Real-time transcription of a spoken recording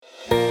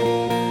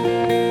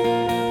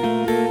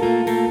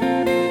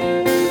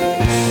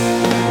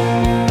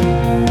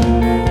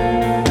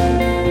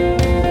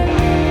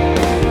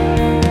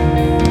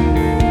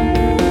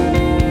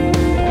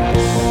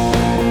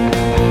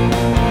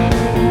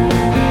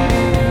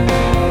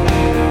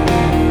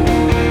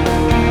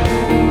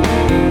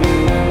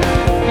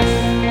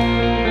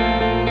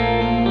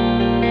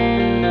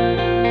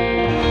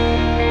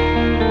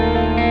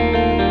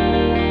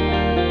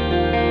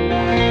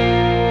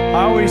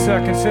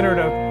considered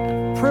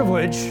a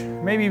privilege,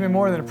 maybe even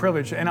more than a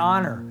privilege, an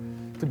honor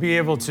to be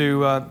able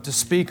to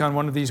speak on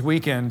one of these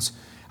weekends.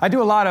 I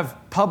do a lot of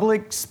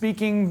public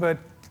speaking, but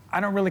I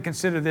don't really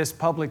consider this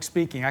public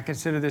speaking. I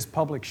consider this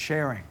public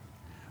sharing,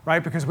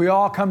 right? Because we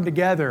all come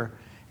together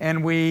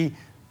and we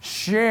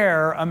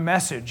share a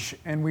message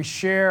and we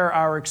share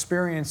our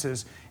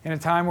experiences in a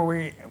time where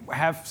we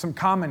have some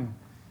common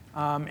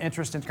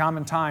interest and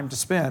common time to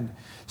spend.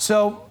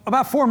 So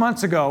about 4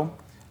 months ago,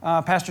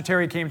 Pastor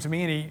Terry came to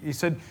me and he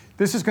said,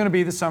 this is going to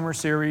be the summer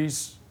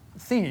series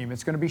theme.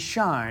 It's going to be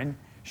Shine,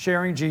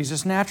 Sharing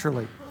Jesus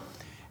Naturally.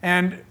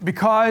 And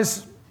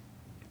because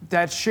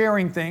that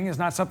sharing thing is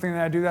not something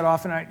that I do that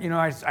often,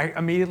 I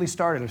immediately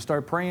started. I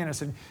started praying. I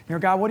said,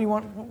 God, what do you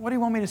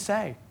want me to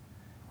say?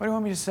 What do you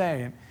want me to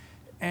say?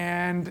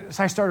 And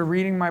so I started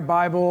reading my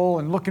Bible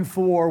and looking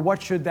for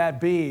what should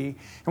that be.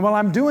 And while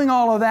I'm doing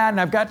all of that,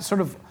 and I've got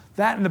sort of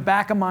that in the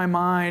back of my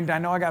mind, I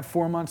know I got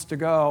 4 months to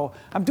go,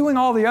 I'm doing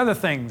all the other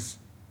things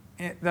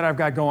that I've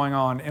got going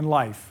on in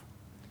life.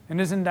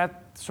 And isn't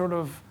that sort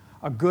of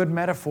a good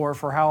metaphor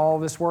for how all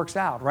this works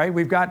out, right?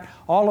 We've got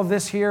all of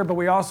this here, but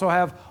we also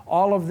have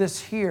all of this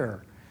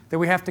here that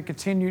we have to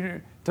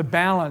continue to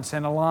balance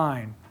and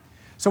align.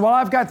 So while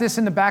I've got this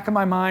in the back of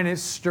my mind,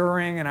 it's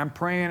stirring and I'm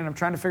praying and I'm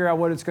trying to figure out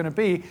what it's going to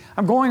be,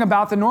 I'm going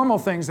about the normal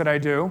things that I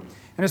do.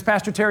 And as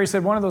Pastor Terry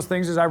said, one of those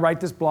things is I write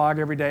this blog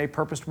every day,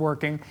 Purposed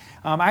Working.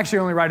 I actually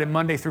only write it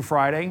Monday through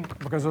Friday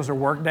because those are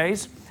work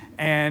days.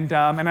 And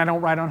I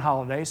don't write on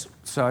holidays,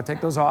 so I take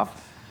those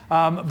off.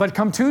 But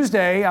come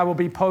Tuesday, I will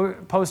be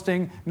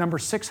posting number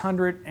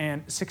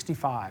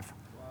 665.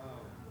 Wow.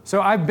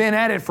 So I've been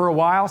at it for a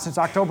while, since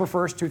October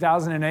 1st,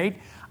 2008.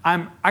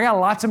 I got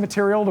lots of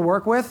material to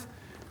work with.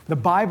 The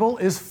Bible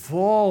is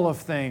full of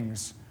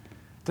things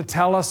to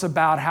tell us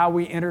about how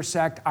we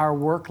intersect our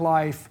work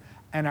life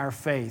and our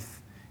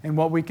faith and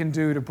what we can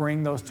do to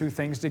bring those two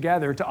things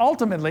together to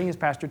ultimately, as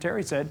Pastor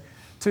Terry said,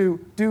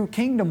 to do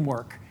kingdom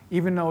work,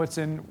 even though it's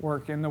in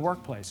the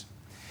workplace.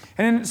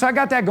 And then, so I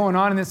got that going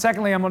on. And then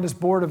secondly, I'm on this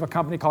board of a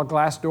company called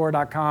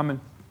Glassdoor.com, and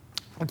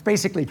it's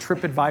basically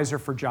TripAdvisor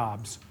for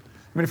jobs.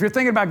 I mean, if you're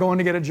thinking about going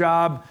to get a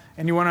job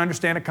and you want to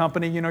understand a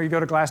company, you go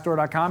to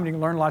Glassdoor.com and you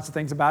can learn lots of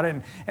things about it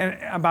and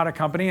about a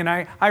company. And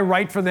I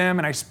write for them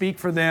and I speak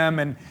for them.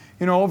 And,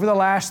 over the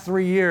last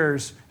 3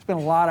 years, there's been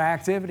a lot of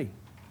activity.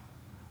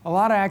 A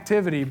lot of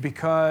activity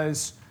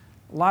because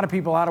a lot of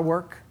people out of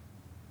work,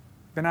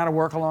 been out of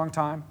work a long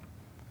time.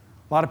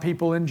 A lot of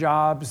people in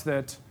jobs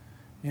that,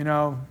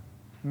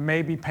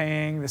 may be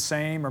paying the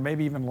same or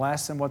maybe even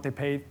less than what they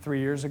paid 3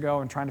 years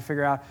ago and trying to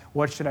figure out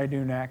what should I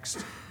do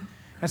next.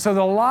 And so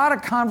there's a lot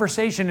of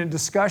conversation and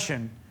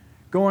discussion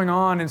going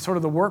on in sort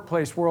of the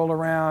workplace world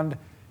around,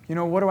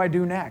 what do I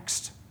do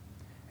next?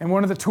 And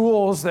one of the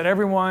tools that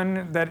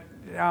everyone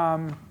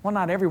well,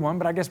 not everyone,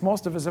 but I guess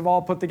most of us have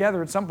all put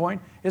together at some point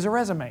is a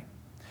resume.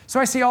 So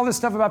I see all this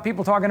stuff about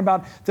people talking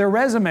about their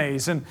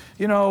resumes and,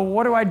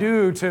 what do I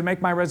do to make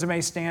my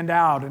resume stand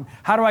out? And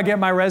how do I get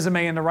my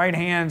resume in the right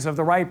hands of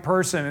the right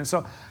person? And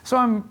so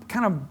I'm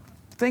kind of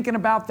thinking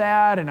about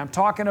that and I'm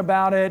talking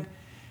about it.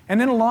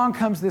 And then along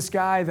comes this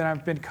guy that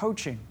I've been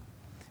coaching.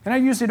 And I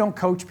usually don't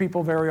coach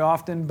people very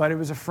often, but it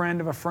was a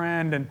friend of a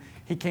friend. And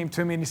he came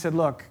to me and he said,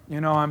 look,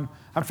 I'm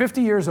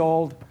 50 years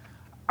old.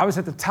 I was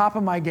at the top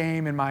of my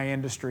game in my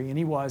industry, and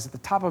he was at the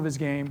top of his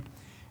game.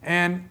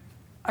 And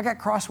I got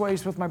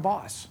crossways with my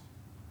boss.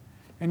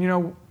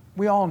 And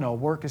we all know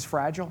work is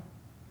fragile.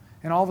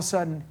 And all of a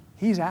sudden,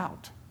 he's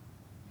out.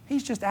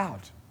 He's just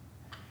out.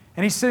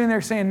 And he's sitting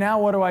there saying, now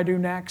what do I do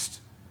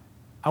next?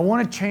 I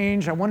want to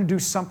change. I want to do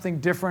something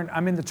different.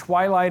 I'm in the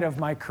twilight of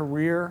my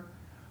career.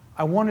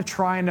 I want to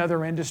try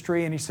another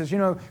industry. And he says,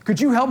 could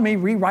you help me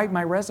rewrite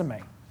my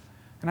resume?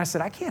 And I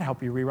said, I can't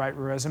help you rewrite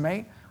your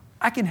resume.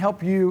 I can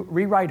help you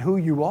rewrite who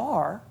you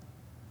are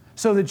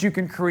so that you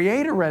can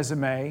create a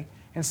resume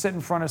and sit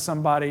in front of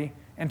somebody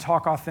and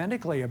talk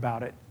authentically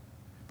about it.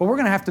 But we're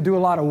going to have to do a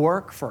lot of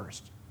work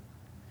first.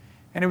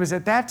 And it was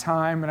at that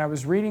time, and I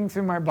was reading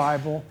through my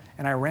Bible,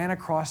 and I ran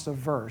across a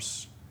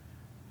verse.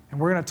 And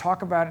we're going to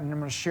talk about it, and I'm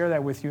going to share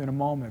that with you in a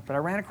moment. But I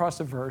ran across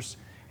a verse,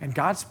 and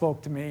God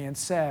spoke to me and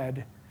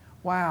said,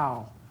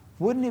 wow,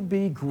 wouldn't it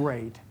be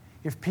great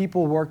if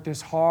people worked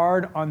as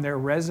hard on their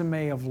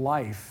resume of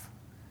life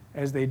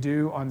as they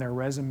do on their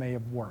resume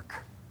of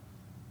work?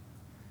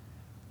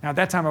 Now, at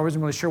that time, I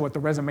wasn't really sure what the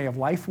resume of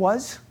life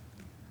was.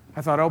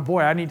 I thought, oh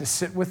boy, I need to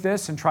sit with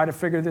this and try to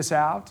figure this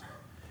out.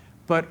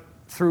 But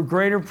through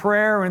greater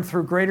prayer and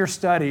through greater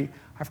study,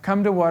 I've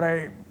come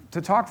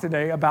to talk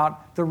today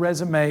about the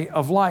resume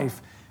of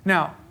life.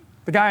 Now,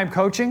 the guy I'm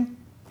coaching,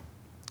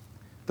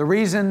 the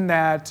reason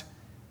that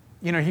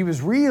he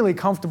was really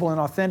comfortable and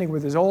authentic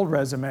with his old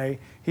resume,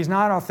 he's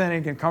not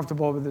authentic and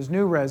comfortable with his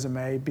new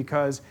resume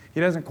because he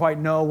doesn't quite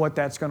know what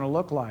that's going to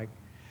look like.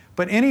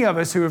 But any of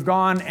us who have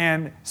gone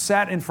and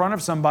sat in front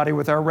of somebody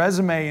with our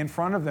resume in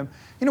front of them,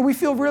 we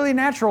feel really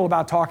natural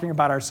about talking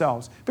about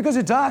ourselves because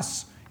it's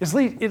us. At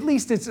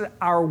least it's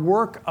our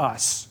work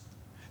us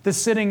that's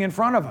sitting in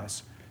front of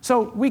us.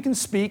 So we can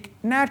speak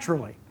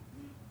naturally.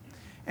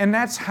 And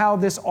that's how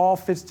this all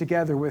fits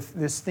together with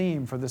this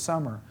theme for the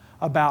summer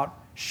about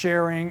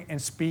sharing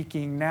and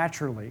speaking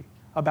naturally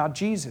about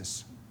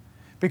Jesus.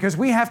 Because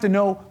we have to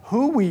know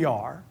who we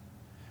are.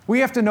 We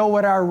have to know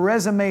what our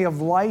resume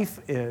of life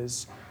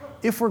is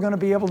if we're going to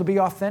be able to be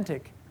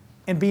authentic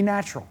and be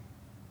natural.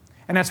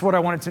 And that's what I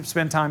wanted to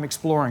spend time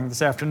exploring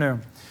this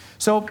afternoon.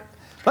 So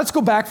let's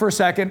go back for a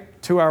second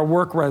to our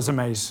work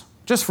resumes,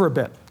 just for a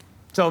bit.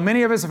 So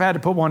many of us have had to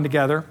put one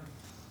together.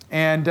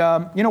 And,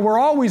 we're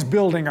always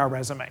building our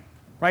resume,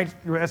 right?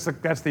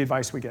 That's the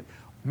advice we get.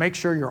 Make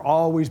sure you're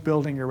always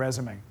building your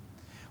resume.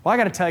 Well, I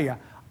got to tell you,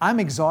 I'm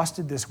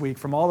exhausted this week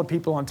from all the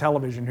people on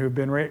television who've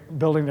been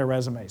building their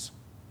resumes.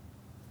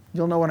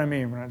 You'll know what I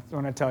mean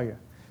when I tell you.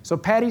 So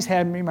Patty's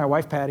had me, my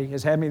wife Patty,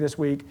 has had me this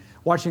week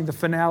watching the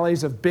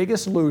finales of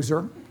Biggest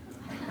Loser,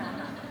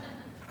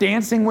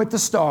 Dancing with the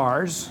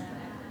Stars,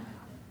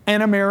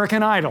 and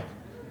American Idol.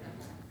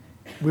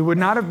 We would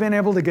not have been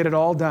able to get it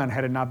all done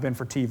had it not been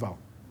for TiVo.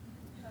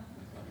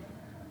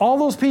 All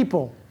those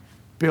people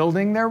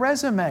building their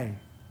resume,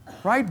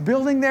 right?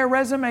 Building their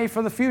resume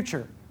for the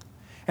future.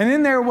 And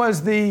then there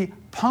was the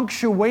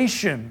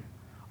punctuation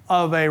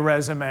of a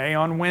resume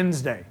on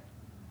Wednesday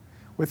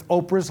with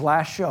Oprah's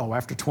last show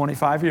after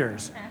 25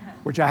 years,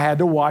 which I had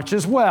to watch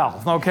as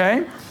well,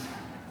 okay?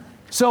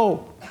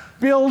 So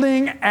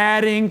building,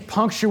 adding,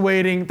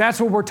 punctuating,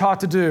 that's what we're taught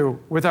to do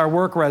with our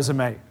work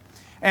resume.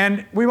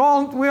 And we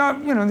all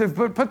they've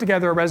put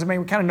together a resume.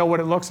 We kind of know what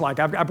it looks like.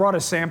 I brought a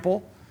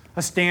sample,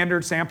 a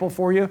standard sample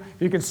for you.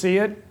 You can see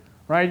it,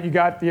 right? You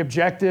got the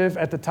objective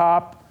at the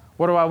top.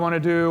 What do I want to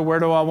do? Where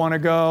do I want to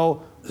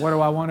go? What do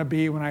I want to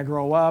be when I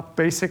grow up,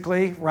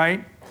 basically,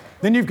 right?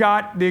 Then you've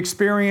got the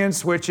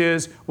experience, which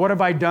is what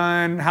have I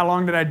done? How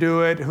long did I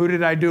do it? Who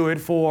did I do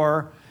it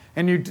for?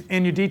 And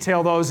you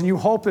detail those, and you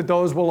hope that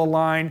those will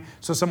align.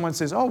 So someone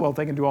says, oh, well, if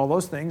they can do all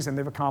those things and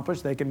they've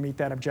accomplished, they can meet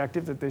that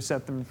objective that they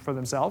set them for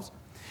themselves.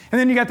 And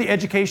then you got the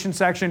education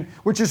section,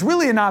 which is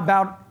really not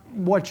about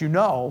what you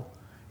know.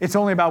 It's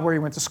only about where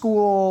you went to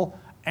school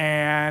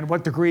and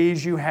what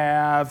degrees you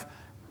have,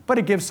 but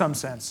it gives some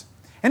sense.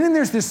 And then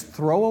there's this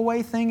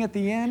throwaway thing at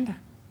the end,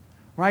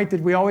 right,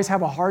 that we always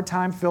have a hard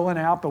time filling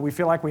out, but we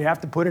feel like we have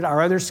to put it, our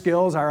other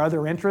skills, our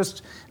other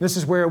interests. This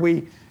is where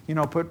we,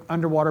 put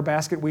underwater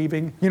basket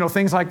weaving,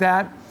 things like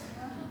that.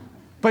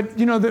 But,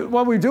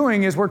 what we're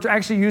doing is we're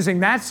actually using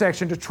that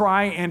section to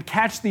try and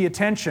catch the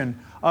attention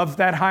of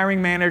that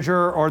hiring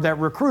manager or that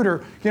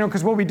recruiter,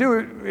 because what we do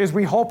is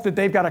we hope that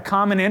they've got a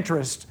common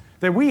interest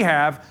that we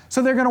have,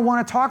 so they're going to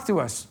want to talk to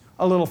us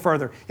a little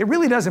further. It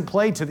really doesn't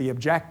play to the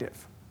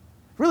objective.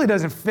 It really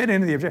doesn't fit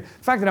into the objective.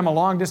 The fact that I'm a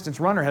long-distance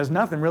runner has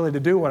nothing really to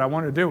do with what I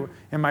want to do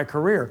in my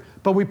career,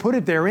 but we put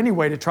it there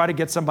anyway to try to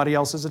get somebody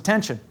else's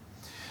attention.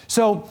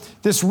 So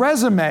this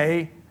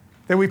resume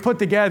that we put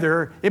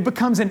together, it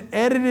becomes an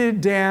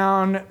edited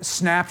down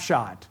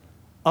snapshot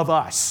of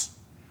us,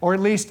 or at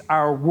least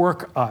our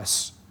work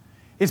us.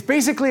 It's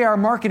basically our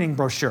marketing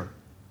brochure.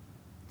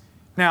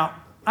 Now,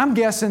 I'm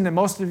guessing that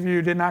most of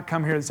you did not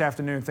come here this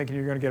afternoon thinking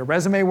you're going to get a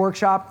resume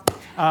workshop,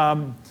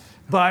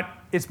 but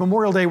it's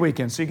Memorial Day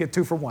weekend, so you get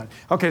 2 for 1.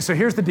 Okay, so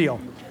here's the deal.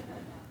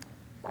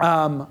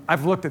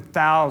 I've looked at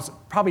thousands,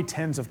 probably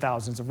tens of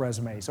thousands of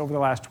resumes over the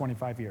last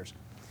 25 years.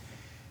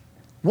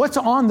 What's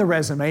on the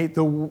resume,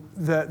 the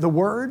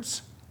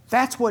words,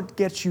 that's what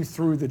gets you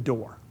through the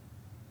door.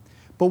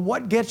 But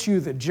what gets you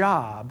the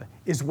job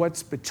is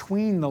what's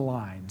between the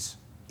lines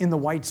in the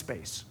white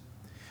space.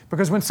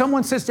 Because when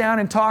someone sits down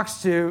and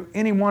talks to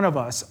any one of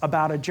us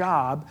about a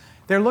job,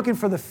 they're looking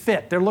for the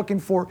fit. They're looking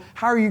for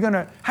how are you going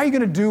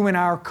to do in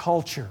our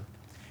culture?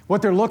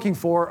 What they're looking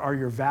for are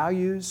your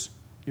values,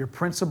 your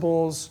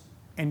principles,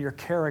 and your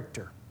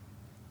character.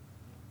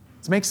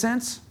 Does it make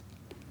sense?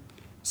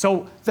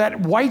 So that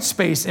white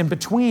space in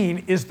between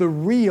is the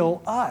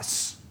real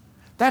us.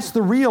 That's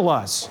the real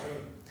us.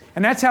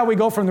 And that's how we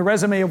go from the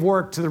resume of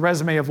work to the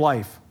resume of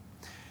life.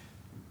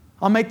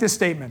 I'll make this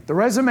statement. The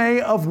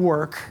resume of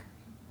work,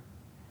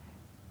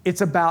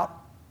 it's about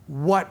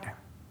what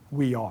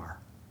we are.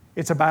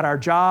 It's about our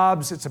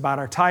jobs, it's about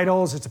our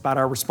titles, it's about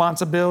our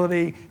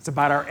responsibility, it's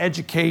about our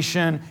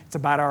education, it's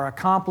about our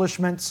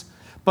accomplishments.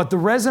 But the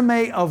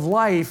resume of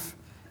life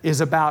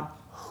is about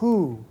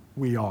who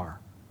we are.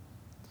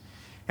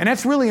 And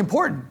that's really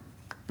important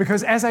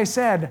because, as I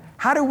said,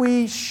 how do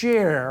we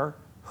share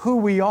who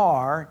we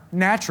are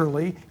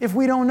naturally if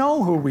we don't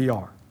know who we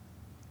are?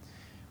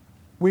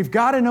 We've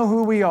got to know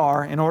who we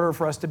are in order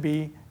for us to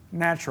be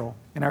natural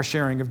in our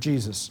sharing of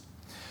Jesus.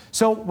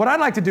 So what I'd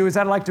like to do is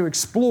I'd like to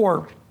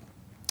explore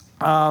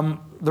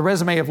the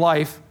resume of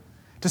life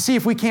to see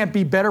if we can't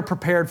be better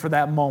prepared for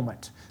that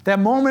moment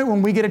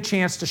when we get a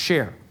chance to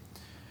share,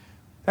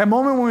 that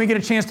moment when we get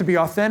a chance to be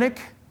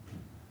authentic,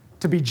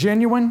 to be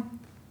genuine,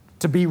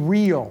 to be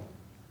real,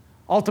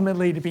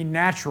 ultimately to be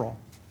natural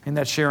in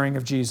that sharing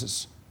of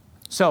Jesus.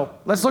 So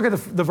let's look at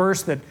the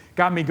verse that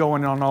got me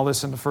going on all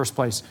this in the first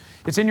place.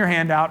 It's in your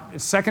handout.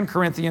 It's 2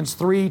 Corinthians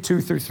 3,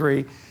 2 through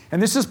 3.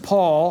 And this is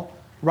Paul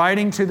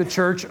writing to the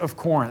church of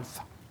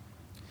Corinth.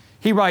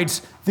 He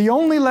writes, "The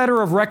only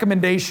letter of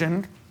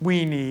recommendation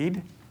we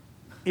need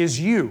is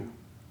you,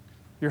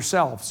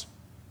 yourselves.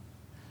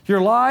 Your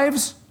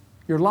lives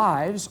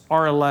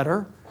are a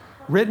letter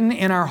written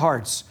in our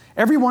hearts.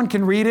 Everyone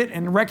can read it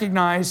and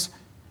recognize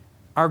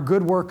our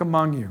good work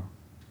among you.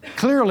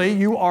 Clearly,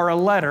 you are a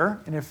letter,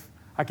 and if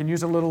I can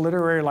use a little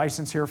literary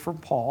license here from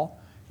Paul,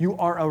 you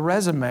are a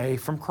resume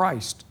from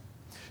Christ,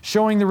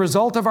 showing the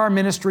result of our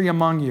ministry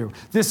among you.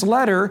 This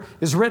letter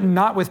is written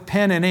not with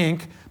pen and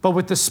ink, but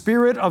with the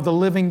Spirit of the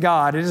living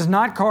God. It is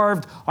not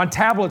carved on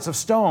tablets of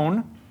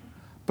stone,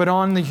 but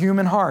on the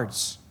human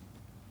hearts.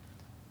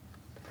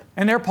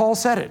 And there Paul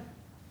said it.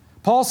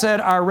 Paul said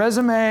our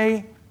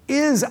resume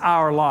is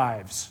our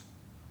lives.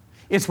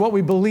 It's what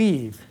we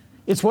believe.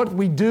 It's what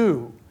we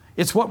do.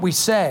 It's what we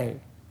say.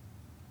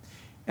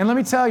 And let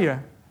me tell you,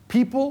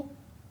 people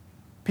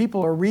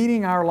are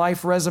reading our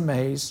life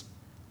resumes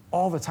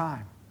all the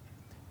time.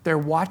 They're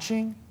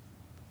watching,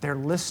 they're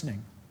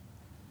listening.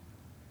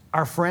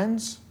 Our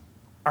friends,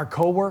 our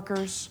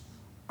coworkers,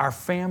 our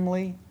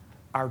family,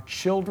 our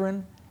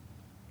children,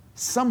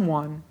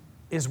 someone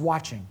is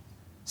watching.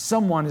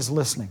 Someone is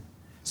listening.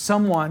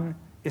 Someone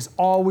is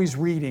always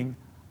reading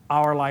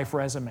our life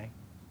resume.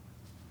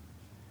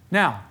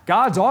 Now,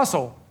 God's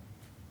also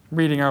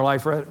reading our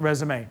life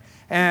resume.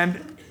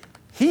 And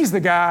He's the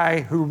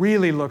guy who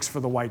really looks for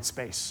the white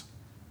space.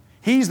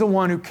 He's the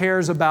one who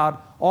cares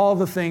about all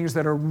the things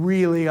that are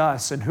really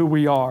us and who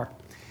we are.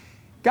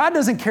 God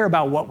doesn't care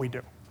about what we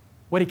do.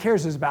 What He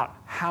cares is about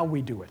how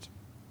we do it.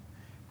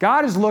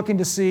 God is looking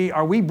to see,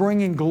 are we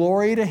bringing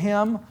glory to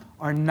Him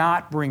or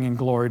not bringing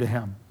glory to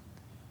Him?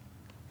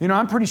 You know,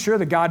 I'm pretty sure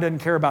that God doesn't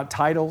care about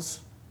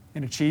titles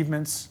and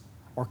achievements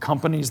or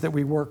companies that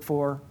we work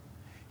for.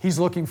 He's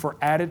looking for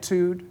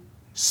attitude,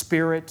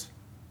 spirit,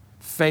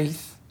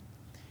 faith.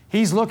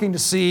 He's looking to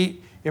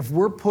see if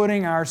we're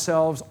putting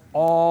ourselves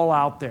all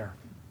out there.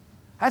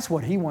 That's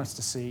what He wants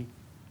to see.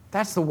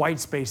 That's the white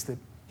space that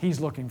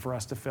He's looking for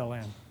us to fill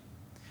in.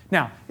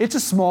 Now, it's a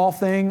small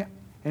thing,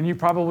 and you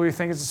probably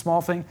think it's a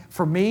small thing.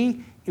 For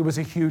me, it was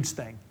a huge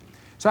thing.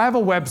 So I have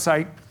a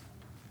website.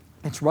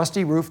 It's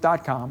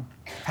rustyroof.com.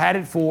 Had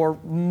it for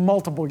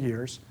multiple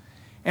years.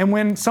 And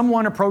when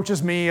someone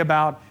approaches me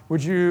about,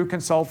 would you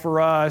consult for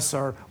us,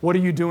 or what are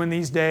you doing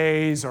these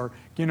days, or,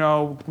 you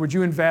know, would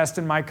you invest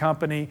in my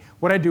company?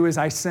 What I do is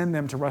I send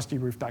them to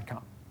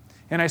rustyroof.com.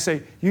 And I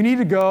say, you need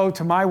to go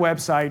to my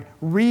website,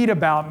 read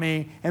about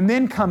me, and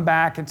then come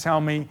back and tell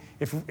me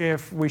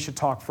if we should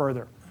talk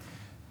further.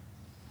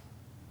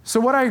 So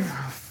what I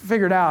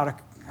figured out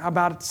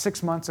about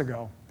 6 months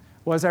ago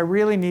was I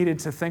really needed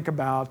to think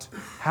about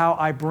how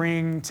I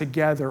bring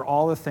together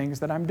all the things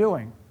that I'm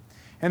doing.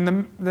 And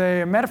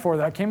the metaphor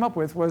that I came up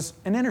with was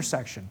an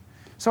intersection.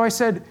 So I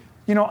said,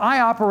 you know, I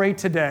operate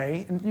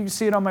today, and you can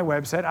see it on my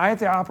website, I have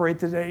to operate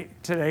today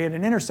at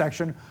an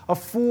intersection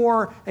of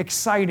 4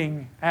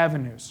 exciting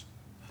avenues.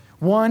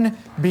 One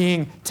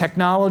being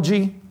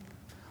technology,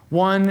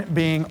 one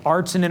being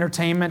arts and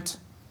entertainment,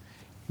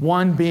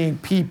 one being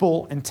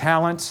people and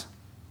talent,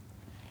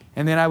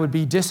 and then I would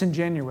be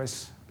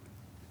disingenuous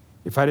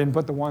if I didn't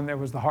put the one that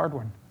was the hard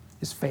one,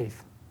 is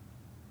faith.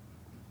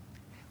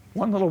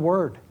 One little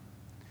word.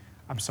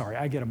 I'm sorry,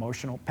 I get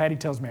emotional. Patty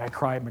tells me I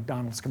cry at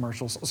McDonald's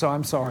commercials, so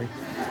I'm sorry.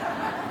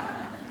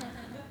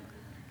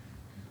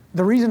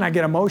 The reason I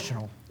get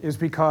emotional is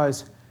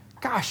because,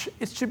 gosh,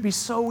 it should be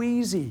so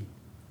easy.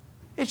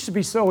 It should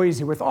be so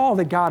easy with all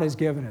that God has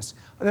given us,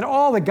 that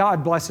all that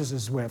God blesses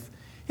us with.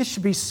 It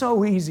should be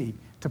so easy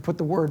to put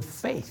the word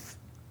faith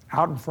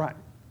out in front.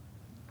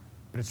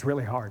 But it's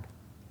really hard.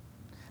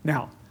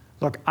 Now,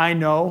 look, I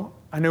know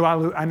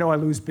I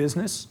lose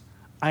business.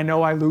 I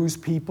know I lose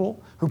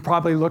people who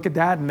probably look at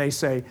that and they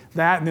say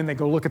that, and then they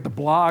go look at the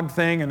blog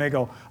thing and they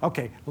go,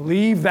 okay,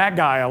 leave that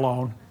guy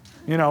alone.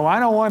 You know,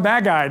 I don't want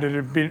that guy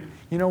to be,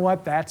 you know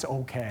what? That's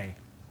okay.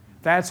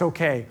 That's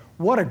okay.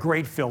 What a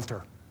great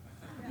filter.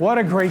 What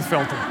a great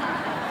filter.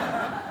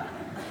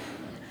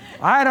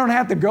 I don't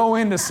have to go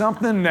into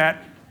something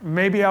that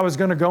maybe I was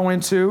going to go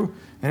into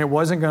and it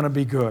wasn't going to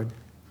be good.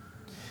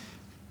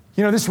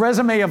 You know, this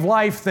resume of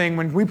life thing,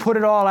 when we put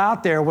it all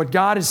out there, what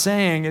God is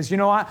saying is, you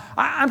know,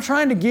 I'm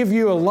trying to give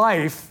you a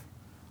life,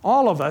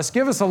 all of us,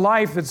 give us a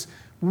life that's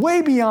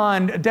way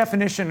beyond a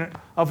definition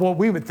of what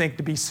we would think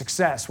to be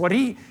success. What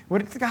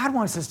God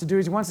wants us to do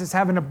is He wants us to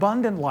have an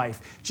abundant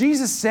life.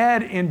 Jesus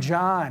said in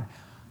John,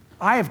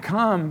 I have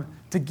come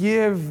to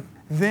give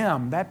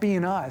them, that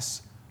being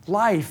us,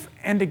 life,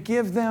 and to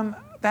give them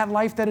that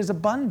life that is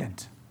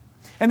abundant.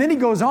 And then He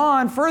goes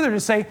on further to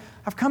say,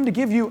 I've come to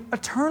give you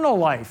eternal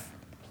life.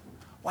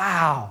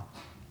 Wow,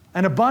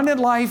 an abundant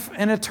life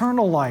and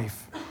eternal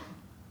life.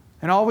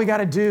 And all we got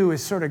to do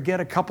is sort of get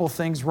a couple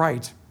things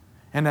right,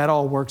 and that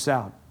all works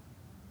out.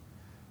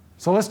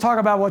 So let's talk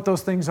about what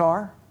those things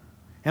are,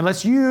 and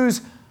let's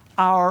use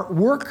our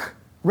work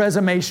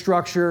resume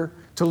structure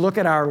to look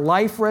at our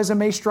life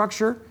resume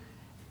structure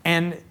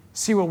and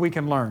see what we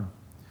can learn.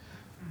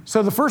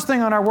 So the first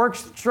thing on our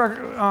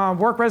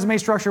work resume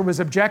structure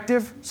was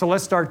objective, so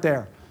let's start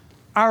there.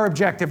 Our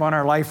objective on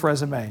our life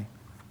resume.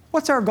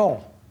 What's our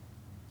goal?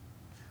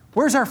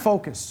 Where's our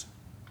focus?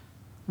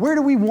 Where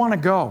do we want to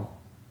go?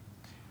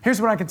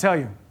 Here's what I can tell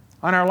you.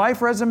 On our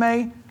life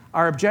resume,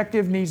 our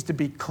objective needs to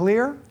be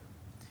clear,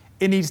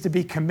 it needs to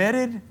be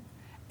committed,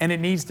 and it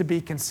needs to be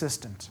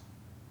consistent.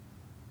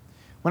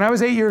 When I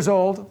was 8 years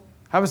old,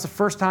 that was the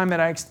first time that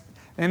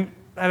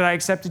I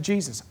accepted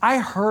Jesus. I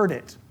heard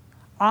it.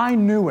 I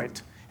knew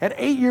it. At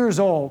 8 years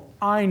old,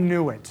 I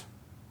knew it.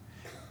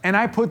 And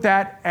I put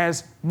that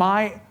as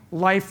my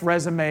life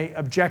resume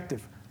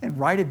objective. And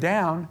write it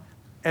down.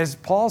 As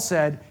Paul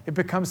said, it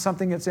becomes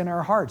something that's in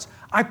our hearts.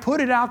 I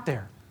put it out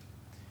there.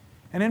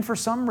 And then for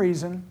some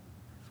reason,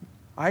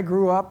 I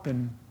grew up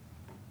and,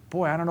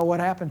 boy, I don't know what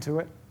happened to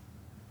it.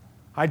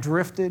 I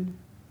drifted.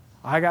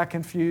 I got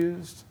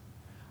confused.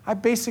 I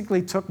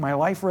basically took my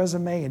life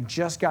resume and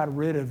just got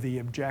rid of the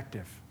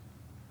objective.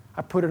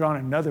 I put it on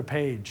another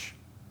page.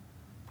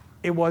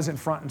 It wasn't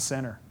front and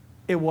center.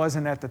 It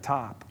wasn't at the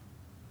top.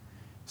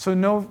 So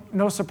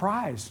no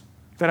surprise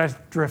that I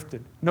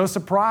drifted. No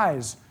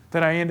surprise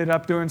that I ended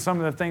up doing some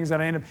of the things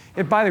that I ended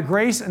up. By the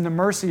grace and the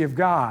mercy of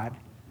God,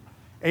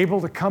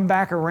 able to come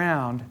back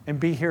around and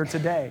be here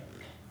today.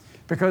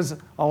 Because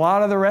a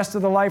lot of the rest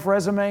of the life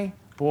resume,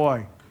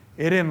 boy,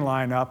 it didn't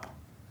line up.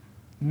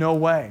 No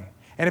way.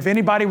 And if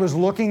anybody was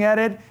looking at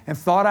it and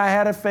thought I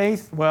had a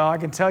faith, well, I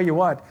can tell you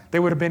what, they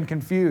would have been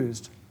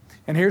confused.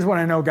 And here's what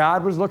I know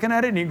God was looking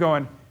at it and He's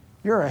going,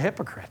 you're a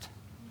hypocrite.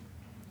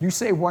 You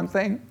say one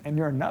thing and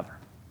you're another.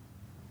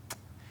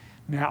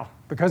 Now,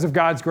 because of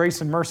God's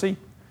grace and mercy,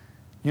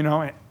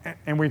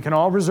 and we can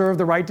all reserve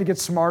the right to get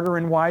smarter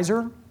and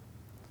wiser,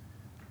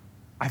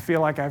 I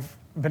feel like I've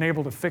been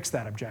able to fix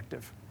that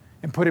objective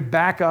and put it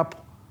back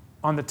up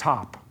on the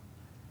top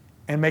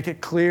and make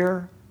it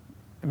clear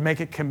and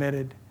make it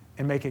committed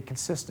and make it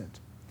consistent.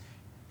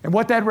 And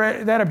what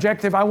that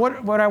objective,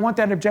 what I want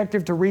that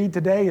objective to read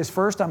today is,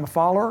 first, I'm a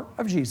follower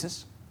of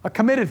Jesus, a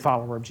committed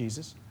follower of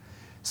Jesus.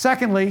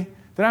 Secondly,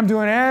 that I'm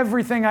doing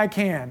everything I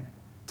can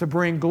to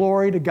bring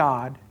glory to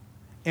God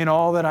in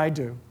all that I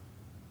do.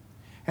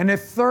 And then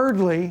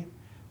thirdly,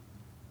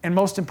 and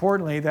most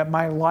importantly, that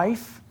my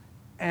life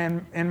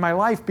and my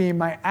life being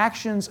my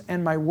actions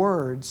and my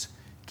words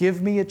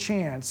give me a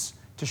chance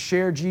to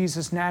share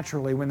Jesus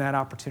naturally when that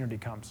opportunity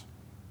comes.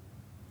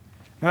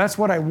 Now that's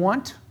what I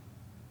want,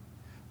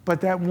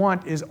 but that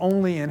want is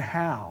only in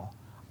how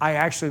I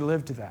actually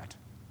live to that.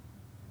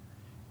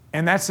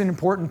 And that's an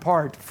important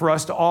part for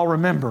us to all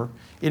remember.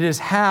 It is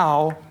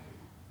how,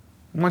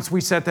 once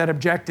we set that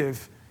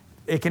objective,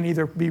 it can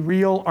either be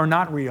real or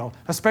not real,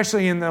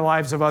 especially in the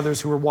lives of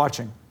others who are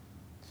watching.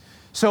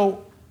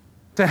 So,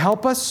 to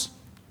help us,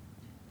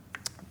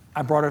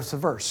 I brought us a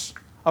verse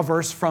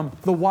from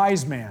the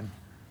wise man,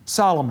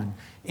 Solomon,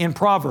 in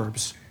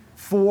Proverbs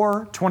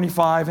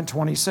 4:25 and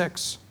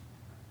 26.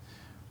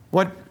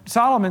 What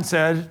Solomon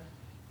said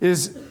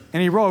is,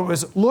 and he wrote,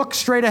 was, look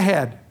straight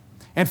ahead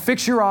and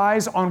fix your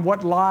eyes on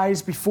what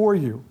lies before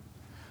you.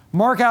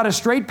 Mark out a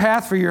straight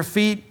path for your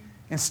feet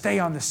and stay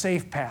on the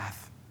safe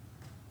path.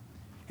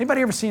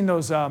 Anybody ever seen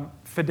those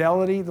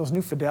those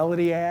new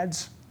Fidelity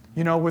ads?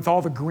 With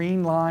all the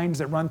green lines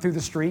that run through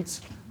the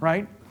streets,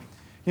 right?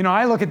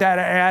 I look at that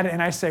ad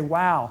and I say,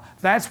 wow,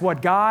 that's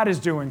what God is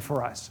doing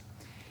for us.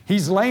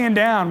 He's laying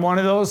down one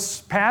of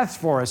those paths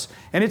for us,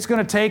 and it's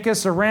going to take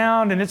us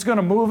around, and it's going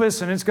to move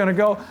us, and it's going to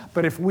go.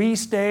 But if we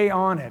stay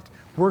on it,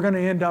 we're going to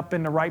end up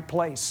in the right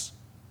place.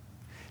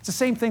 It's the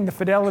same thing the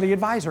Fidelity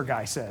Advisor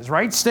guy says,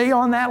 right? Stay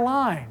on that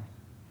line.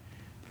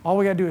 All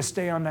we got to do is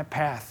stay on that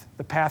path,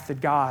 the path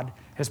that God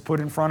has put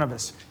in front of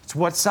us. It's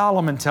what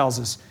Solomon tells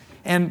us.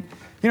 And,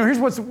 here's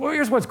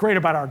what's great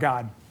about our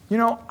God.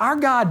 Our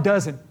God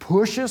doesn't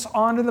push us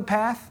onto the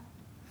path.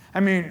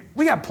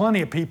 We got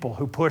plenty of people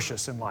who push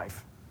us in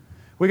life.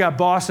 We got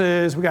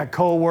bosses, we got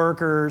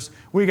coworkers,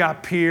 we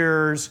got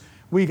peers,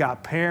 we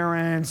got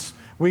parents,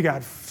 we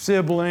got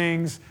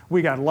siblings,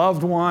 we got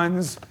loved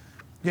ones.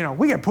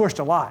 We get pushed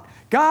a lot.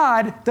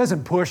 God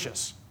doesn't push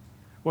us.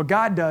 What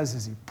God does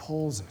is He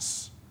pulls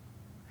us.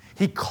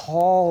 He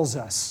calls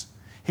us.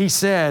 He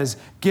says,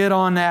 get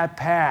on that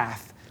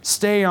path,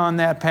 stay on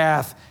that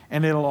path,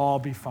 and it'll all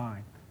be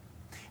fine.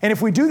 And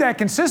if we do that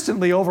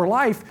consistently over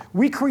life,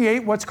 we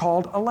create what's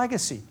called a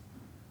legacy.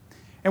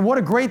 And what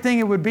a great thing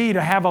it would be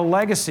to have a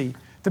legacy,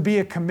 to be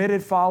a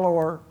committed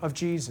follower of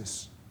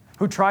Jesus,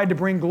 who tried to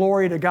bring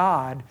glory to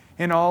God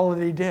in all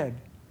that He did.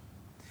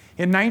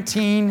 In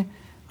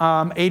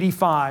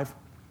 2005,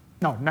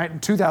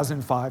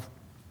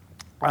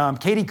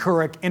 Katie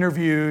Couric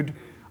interviewed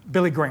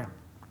Billy Graham.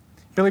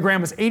 Billy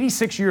Graham was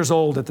 86 years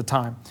old at the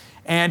time,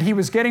 and he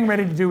was getting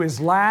ready to do his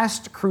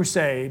last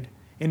crusade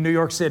in New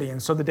York City.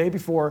 And so the day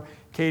before,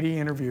 Katie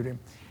interviewed him.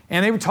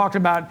 And she talked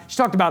about,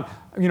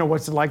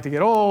 what's it like to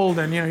get old,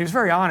 and, he was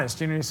very honest.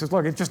 He says,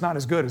 look, it's just not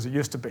as good as it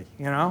used to be,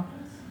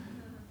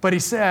 But he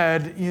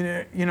said,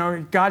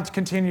 God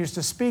continues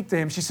to speak to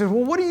him. She said,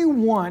 well, what do you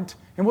want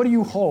and what do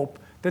you hope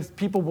that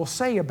people will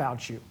say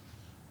about you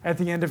at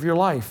the end of your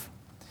life?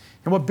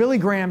 And what Billy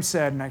Graham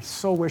said, and I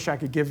so wish I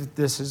could give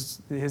this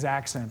his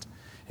accent,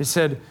 he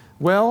said,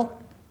 well,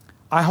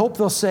 I hope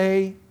they'll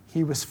say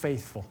he was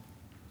faithful.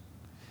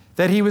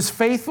 that he was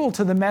faithful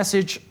to the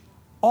message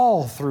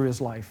all through his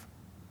life.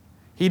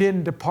 He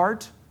didn't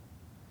depart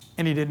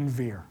and he didn't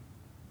veer.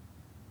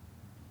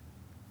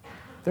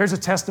 There's a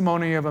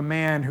testimony of a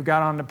man who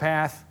got on the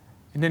path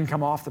and didn't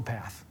come off the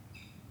path.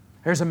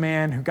 There's a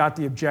man who got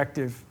the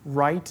objective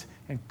right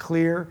and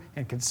clear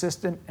and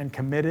consistent and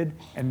committed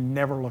and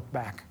never looked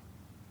back.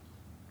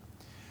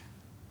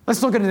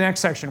 Let's look at the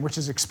next section, which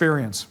is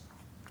experience.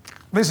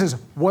 This is,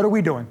 what are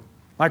we doing?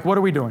 Like, what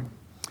are we doing?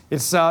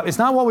 It's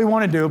not what we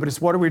want to do, but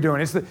it's what are we doing?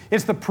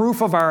 It's the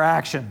proof of our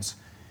actions.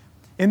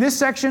 In this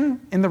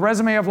section, in the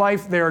resume of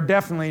life, there are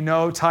definitely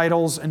no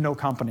titles and no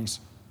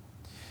companies.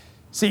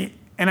 See,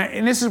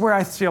 and this is where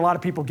I see a lot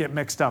of people get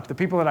mixed up, the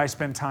people that I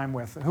spend time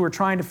with, who are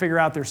trying to figure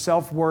out their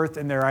self-worth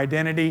and their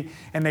identity,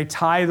 and they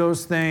tie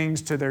those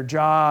things to their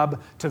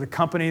job, to the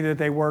company that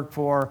they work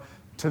for,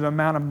 to the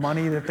amount of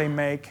money that they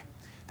make.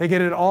 They get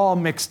it all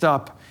mixed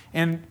up.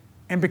 And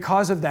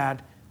because of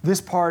that,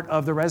 this part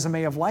of the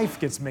resume of life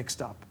gets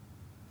mixed up.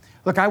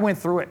 Look, I went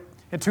through it.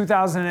 In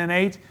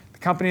 2008, the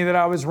company that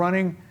I was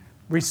running,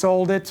 we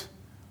sold it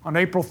on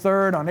April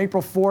 3rd. On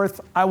April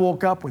 4th, I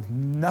woke up with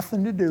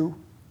nothing to do.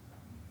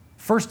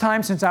 First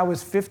time since I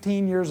was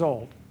 15 years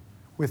old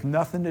with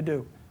nothing to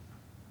do.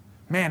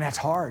 Man, that's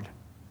hard.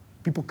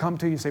 People come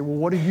to you and say, well,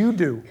 what do you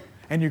do?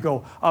 And you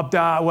go,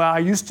 well, I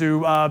used to,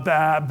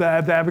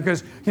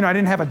 because I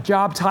didn't have a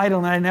job title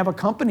and I didn't have a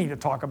company to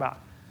talk about.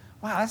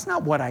 Wow, that's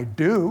not what I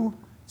do.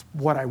 It's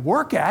what I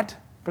work at,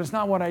 but it's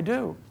not what I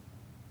do.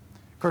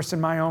 Of course,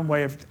 in my own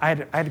way, I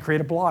had to create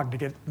a blog to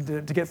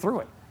get through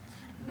it.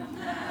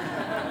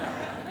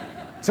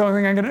 It's the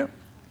only thing I'm going to do.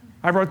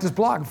 I wrote this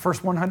blog,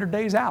 first 100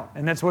 days out,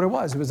 and that's what it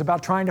was. It was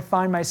about trying to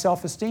find my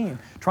self-esteem,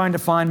 trying to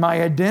find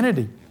my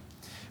identity.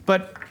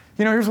 But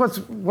here's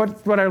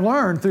what I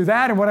learned through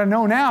that, and what I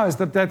know now is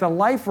that the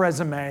life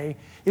resume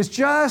is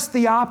just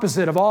the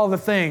opposite of all the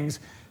things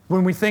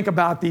when we think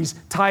about these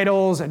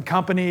titles and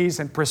companies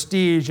and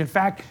prestige. In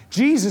fact,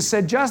 Jesus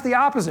said just the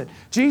opposite.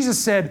 Jesus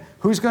said,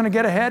 who's going to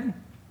get ahead?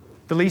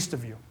 The least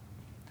of you.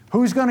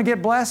 Who's going to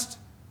get blessed?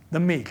 The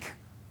meek.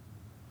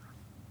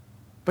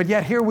 But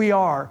yet here we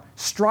are,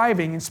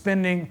 striving and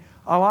spending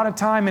a lot of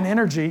time and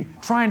energy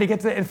trying to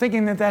get to and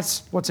thinking that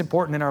that's what's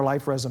important in our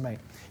life resume.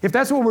 If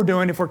that's what we're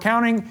doing, if we're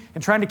counting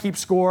and trying to keep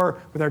score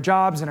with our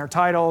jobs and our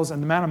titles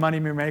and the amount of money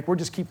we make, we're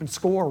just keeping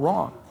score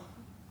wrong.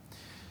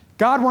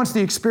 God wants the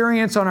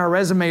experience on our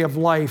resume of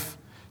life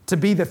to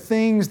be the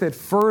things that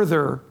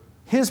further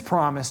His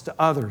promise to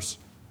others.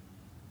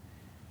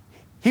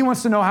 He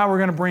wants to know how we're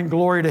going to bring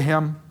glory to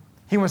Him.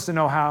 He wants to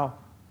know how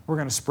we're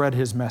going to spread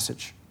His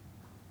message.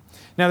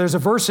 Now, there's a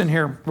verse in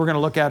here we're going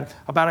to look at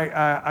about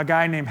a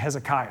guy named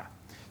Hezekiah.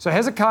 So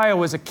Hezekiah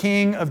was a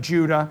king of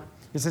Judah.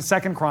 It's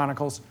in 2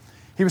 Chronicles.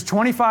 He was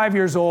 25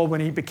 years old when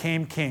he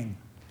became king.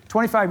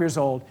 25 years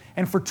old.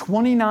 And for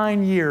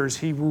 29 years,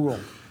 he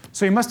ruled.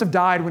 So he must have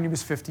died when he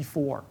was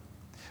 54.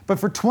 But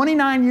for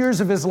 29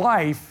 years of his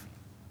life,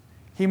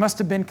 he must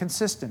have been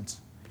consistent.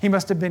 He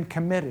must have been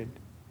committed.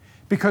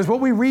 Because what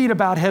we read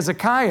about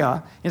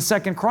Hezekiah in 2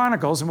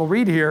 Chronicles, and we'll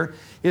read here,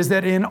 is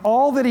that in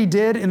all that he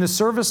did in the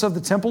service of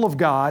the temple of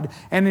God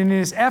and in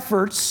his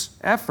efforts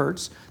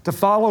to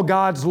follow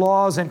God's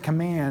laws and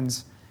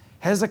commands,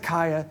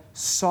 Hezekiah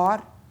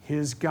sought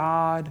his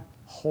God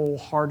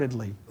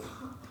wholeheartedly.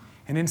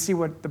 And then see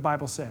what the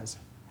Bible says.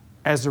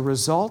 As a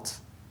result,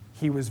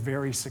 he was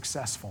very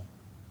successful.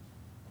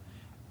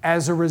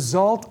 As a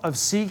result of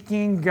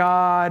seeking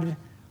God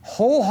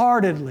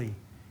wholeheartedly,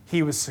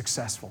 he was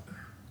successful.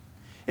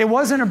 It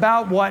wasn't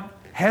about what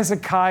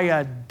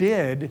Hezekiah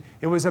did.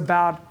 It was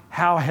about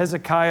how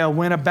Hezekiah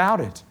went about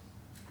it.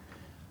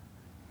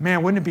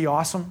 Man, wouldn't it be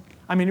awesome?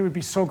 I mean, it would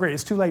be so great.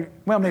 It's too late.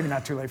 Well, maybe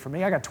not too late for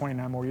me. I got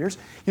 29 more years.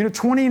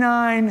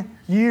 29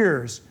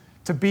 years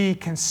to be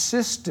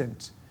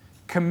consistent,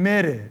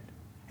 committed,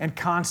 and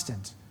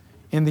constant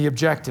in the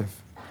objective.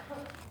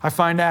 I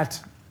find that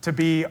to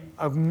be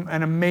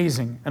an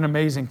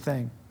amazing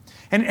thing.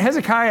 And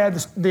Hezekiah,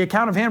 the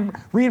account of him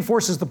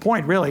reinforces the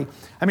point, really.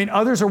 I mean,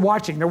 others are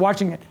watching. They're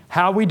watching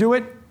how we do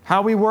it,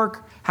 how we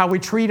work, how we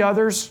treat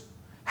others,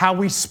 how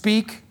we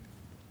speak.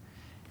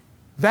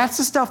 That's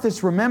the stuff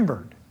that's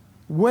remembered,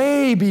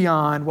 way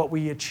beyond what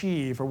we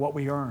achieve or what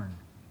we earn.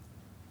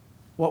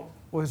 What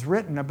was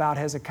written about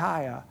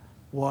Hezekiah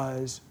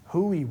was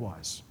who he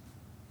was.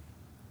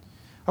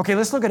 Okay,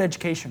 let's look at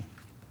education.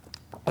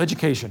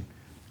 Education.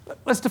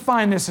 Let's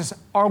define this as,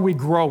 are we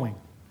growing?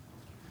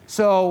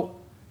 So,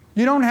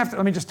 you don't have to,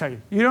 let me just tell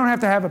you, you don't have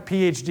to have a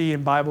PhD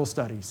in Bible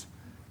studies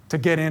to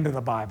get into the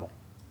Bible.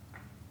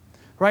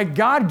 Right?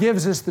 God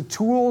gives us the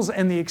tools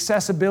and the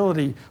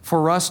accessibility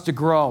for us to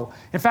grow.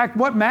 In fact,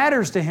 what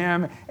matters to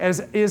Him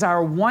is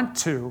our want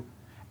to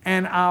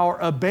and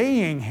our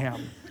obeying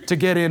Him to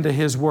get into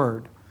His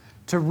Word,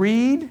 to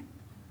read,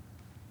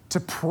 to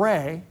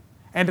pray,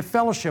 and to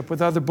fellowship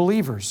with other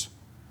believers.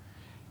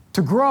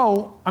 To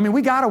grow, I mean,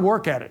 we got to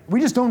work at it. We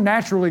just don't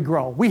naturally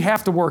grow. We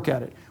have to work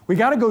at it. We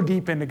got to go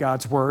deep into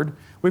God's Word.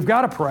 We've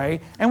got to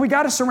pray. And we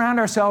got to surround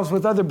ourselves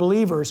with other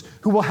believers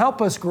who will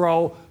help us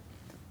grow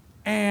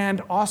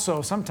and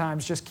also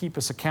sometimes just keep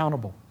us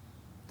accountable.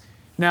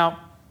 Now,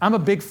 I'm a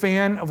big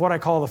fan of what I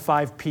call the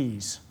 5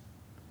 Ps.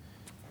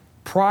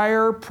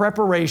 Prior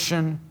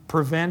preparation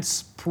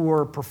prevents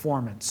poor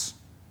performance.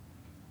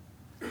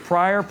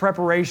 Prior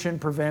preparation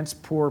prevents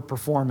poor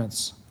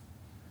performance.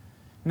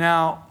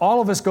 Now,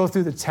 all of us go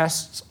through the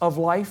tests of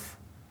life,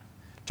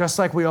 just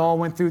like we all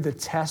went through the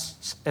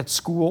tests at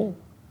school.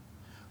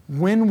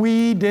 When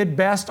we did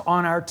best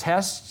on our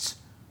tests,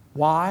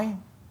 why?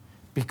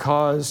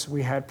 Because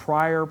we had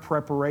prior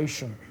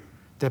preparation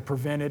that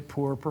prevented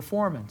poor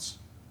performance.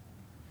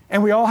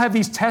 And we all have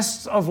these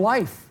tests of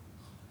life.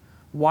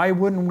 Why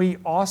wouldn't we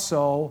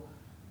also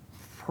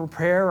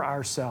prepare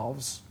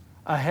ourselves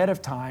ahead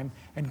of time?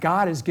 And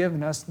God has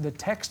given us the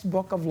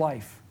textbook of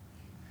life,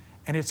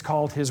 and it's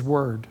called His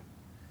Word.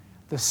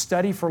 The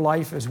study for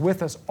life is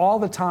with us all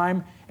the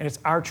time, and it's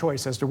our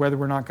choice as to whether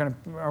we're going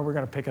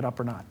to pick it up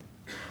or not.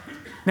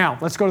 Now,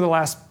 let's go to the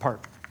last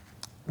part.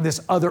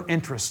 This other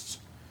interests.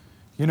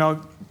 And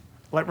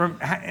we're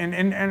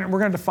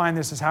going to define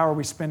this as how are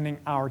we spending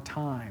our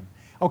time.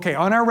 Okay,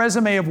 on our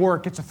resume of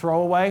work, it's a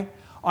throwaway.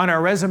 On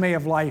our resume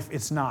of life,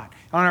 it's not.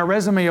 On our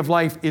resume of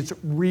life, it's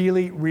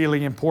really,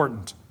 really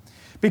important.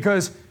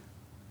 Because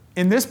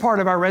in this part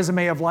of our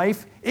resume of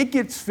life, it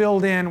gets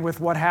filled in with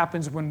what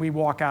happens when we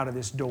walk out of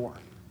this door.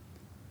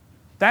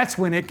 That's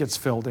when it gets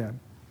filled in.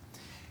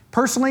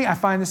 Personally, I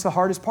find this the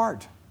hardest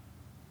part,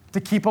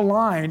 to keep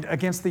aligned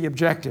against the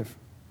objective.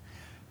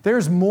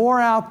 There's more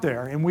out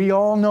there, and we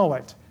all know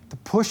it, to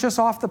push us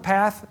off the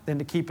path than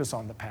to keep us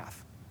on the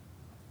path.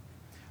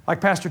 Like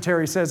Pastor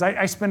Terry says,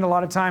 I spend a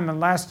lot of time in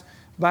the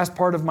last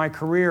part of my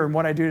career, and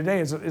what I do today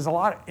is a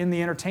lot in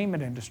the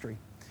entertainment industry.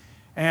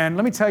 And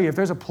let me tell you, if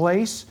there's a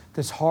place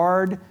that's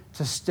hard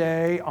to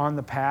stay on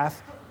the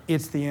path,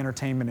 it's the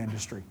entertainment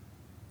industry.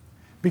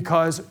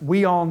 Because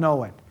we all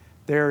know it.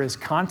 There is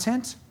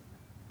content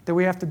that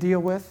we have to deal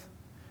with.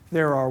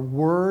 There are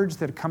words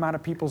that come out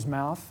of people's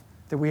mouth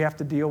that we have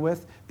to deal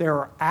with. There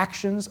are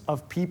actions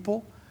of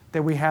people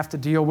that we have to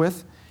deal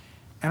with.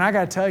 And I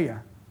got to tell you,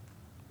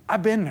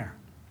 I've been there.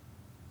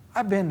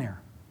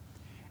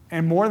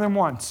 And more than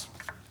once,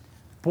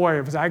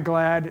 boy, was I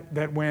glad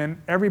that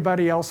when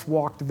everybody else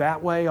walked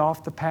that way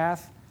off the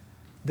path,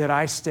 that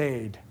I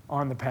stayed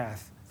on the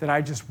path, that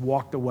I just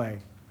walked away.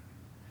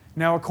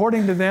 Now,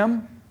 according to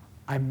them,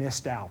 I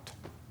missed out.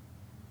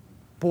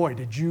 Boy,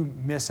 did you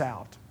miss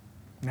out.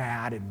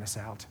 Nah, I didn't miss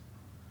out.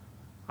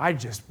 I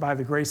just, by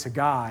the grace of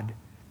God,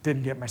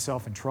 didn't get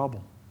myself in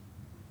trouble.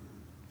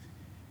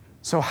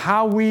 So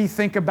how we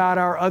think about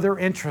our other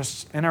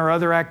interests and our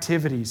other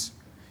activities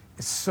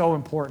is so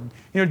important.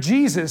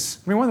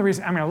 Jesus, one of the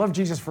reasons, I love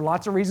Jesus for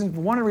lots of reasons,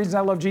 but one of the reasons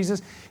I love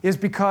Jesus is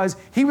because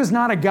He was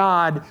not a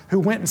God who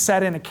went and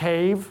sat in a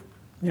cave,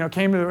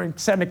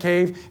 sat in a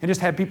cave and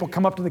just had people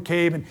come up to the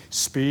cave and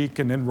speak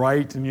and then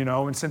write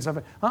and send stuff.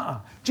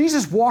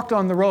 Jesus walked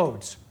on the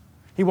roads.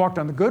 He walked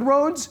on the good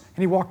roads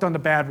and He walked on the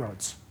bad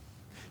roads.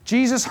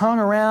 Jesus hung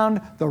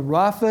around the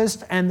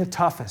roughest and the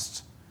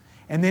toughest.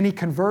 And then He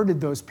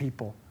converted those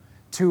people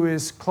to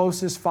His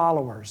closest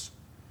followers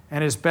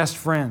and His best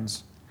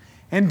friends.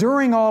 And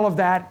during all of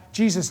that,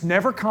 Jesus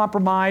never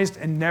compromised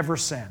and never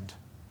sinned.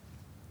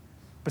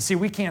 But see,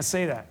 we can't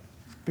say that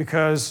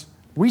because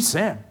we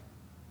sin,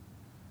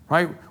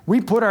 right?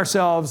 We put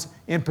ourselves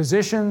in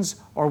positions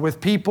or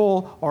with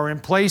people or in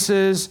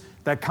places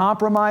that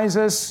compromise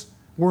us,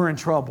 we're in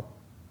trouble.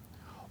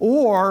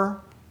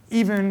 Or,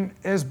 even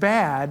as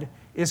bad,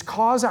 is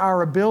cause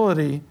our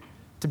ability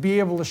to be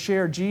able to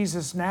share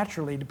Jesus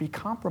naturally to be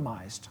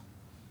compromised.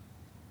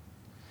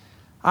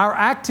 Our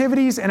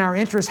activities and our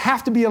interests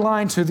have to be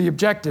aligned to the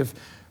objective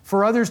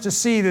for others to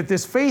see that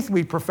this faith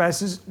we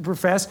profess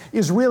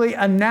is really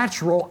a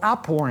natural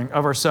outpouring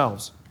of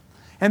ourselves.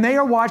 And they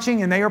are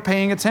watching and they are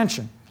paying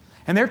attention.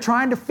 And they're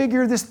trying to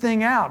figure this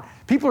thing out.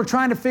 People are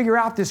trying to figure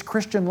out this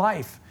Christian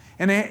life.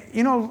 And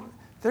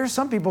there's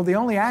some people, the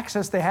only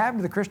access they have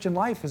to the Christian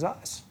life is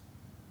us.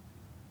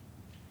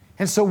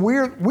 And so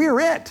we're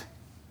it.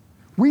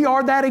 We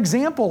are that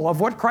example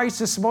of what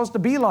Christ is supposed to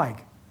be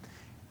like.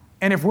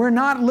 And if we're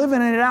not living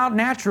it out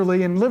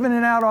naturally and living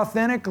it out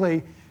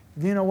authentically,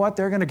 you know what?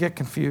 They're going to get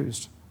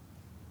confused.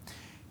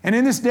 And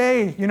in this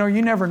day, you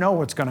never know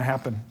what's going to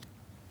happen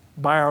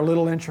by our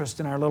little interest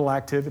in our little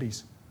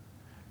activities.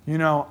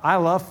 I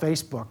love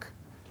Facebook,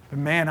 but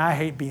man, I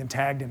hate being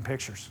tagged in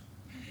pictures.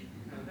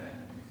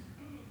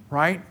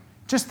 Right?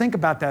 Just think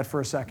about that for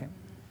a second.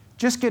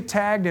 Just get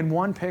tagged in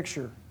one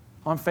picture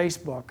on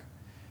Facebook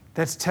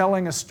that's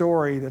telling a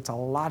story that's a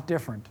lot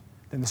different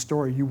than the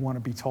story you want to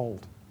be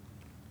told.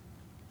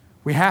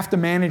 We have to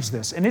manage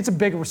this, and it's a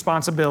big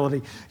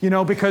responsibility,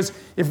 because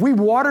if we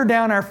water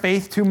down our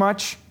faith too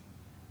much,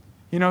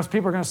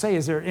 people are going to say,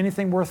 is there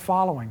anything worth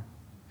following?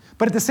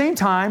 But at the same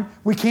time,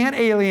 we can't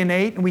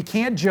alienate and we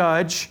can't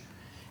judge,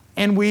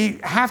 and we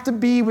have to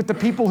be with the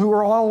people who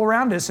are all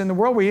around us in the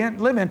world we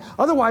live in.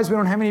 Otherwise, we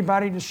don't have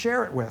anybody to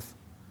share it with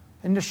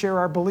and to share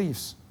our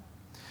beliefs.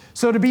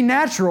 So to be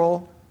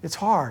natural, it's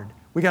hard.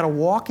 We got to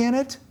walk in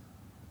it,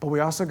 but we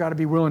also got to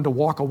be willing to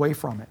walk away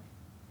from it.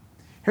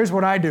 Here's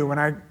what I do when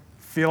I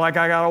feel like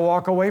I got to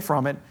walk away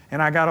from it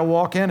and I got to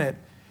walk in it,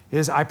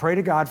 is I pray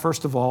to God,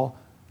 first of all,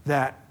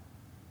 that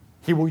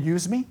He will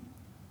use me.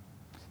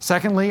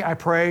 Secondly, I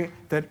pray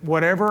that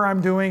whatever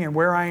I'm doing and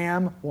where I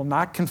am will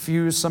not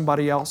confuse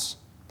somebody else.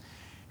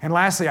 And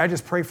lastly, I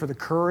just pray for the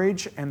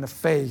courage and the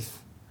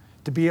faith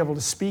to be able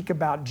to speak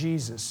about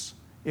Jesus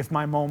if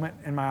my moment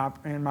and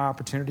my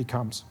opportunity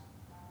comes.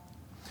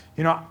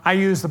 You know, I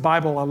use the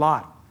Bible a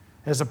lot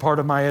as a part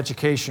of my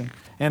education.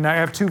 And I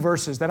have two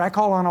verses that I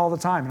call on all the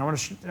time. And I want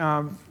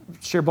to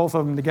share both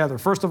of them together.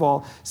 First of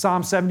all,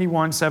 Psalm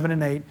 71, 7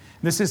 and 8.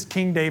 This is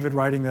King David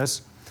writing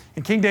this.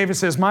 And King David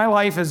says, my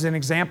life is an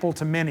example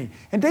to many.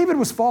 And David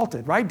was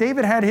faulted, right?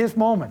 David had his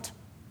moment.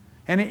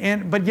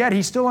 But yet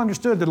he still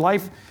understood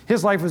that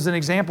his life was an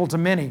example to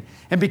many.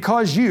 And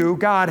because you,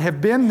 God,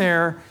 have been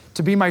there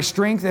to be my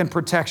strength and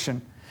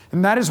protection.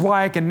 And that is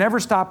why I can never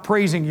stop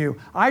praising you.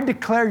 I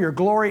declare your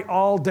glory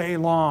all day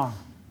long.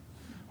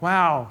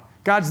 Wow.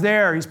 God's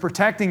there. He's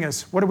protecting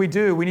us. What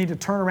do? We need to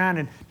turn around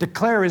and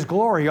declare His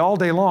glory all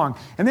day long.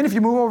 And then if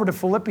you move over to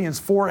Philippians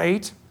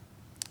 4:8,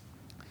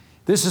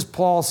 this is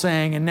Paul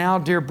saying, and now,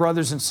 dear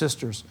brothers and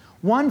sisters,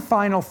 one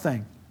final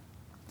thing.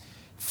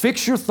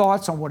 Fix your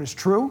thoughts on what is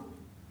true.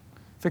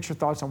 Fix your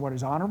thoughts on what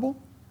is honorable,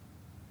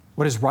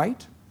 what is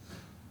right,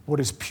 what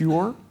is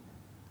pure,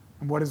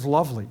 and what is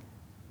lovely,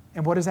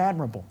 and what is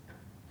admirable.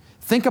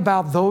 Think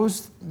about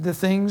the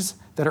things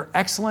that are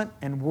excellent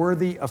and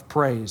worthy of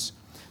praise.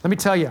 Let me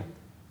tell you,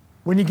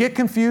 when you get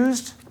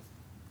confused,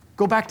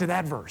 go back to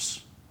that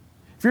verse.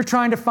 If you're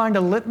trying to find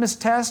a litmus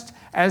test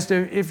as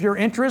to if your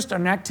interests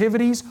and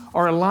activities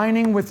are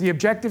aligning with the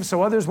objective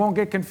so others won't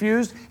get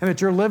confused and that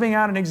you're living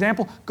out an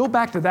example, go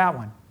back to that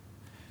one.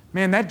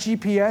 Man, that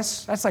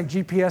GPS, that's like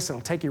GPS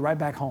that'll take you right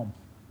back home.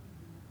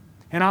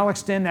 And I'll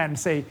extend that and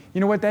say,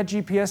 you know what that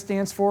GPS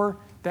stands for?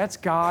 That's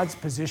God's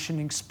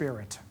positioning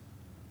spirit.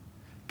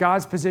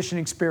 God's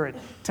positioning spirit,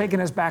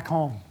 taking us back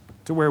home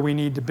to where we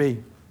need to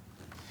be.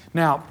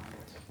 Now,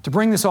 to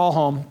bring this all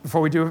home,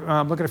 before we do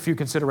look at a few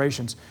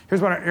considerations,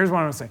 here's what I'm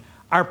going to say.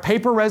 Our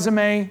paper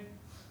resume,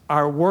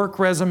 our work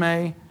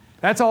resume,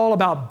 that's all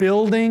about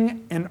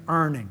building and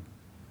earning.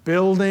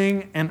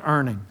 Building and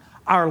earning.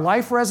 Our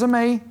life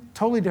resume,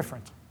 totally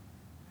different.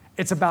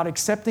 It's about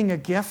accepting a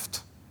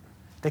gift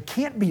that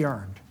can't be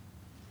earned.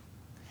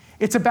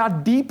 It's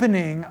about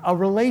deepening a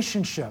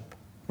relationship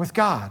with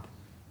God.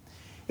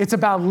 It's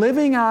about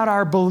living out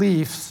our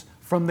beliefs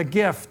from the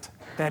gift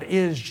that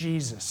is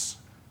Jesus.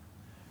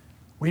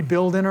 We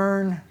build and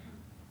earn,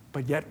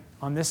 but yet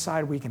on this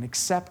side we can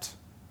accept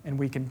and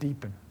we can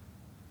deepen.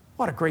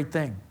 What a great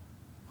thing.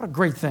 What a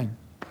great thing.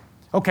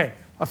 Okay,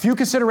 a few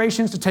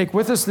considerations to take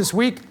with us this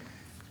week.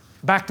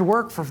 Back to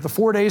work for the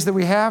 4 days that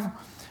we have.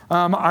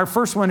 Our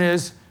first one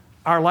is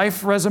our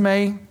life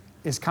resume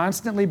is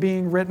constantly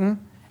being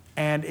written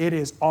and it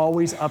is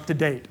always up to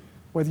date,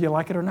 whether you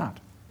like it or not.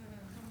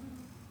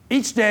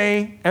 Each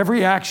day,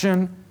 every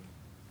action,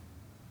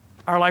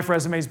 our life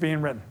resume is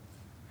being written.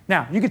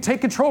 Now, you can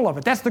take control of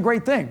it. That's the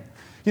great thing.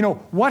 You know,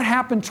 what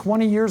happened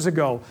 20 years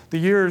ago,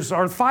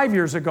 or 5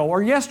 years ago,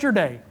 or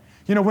yesterday?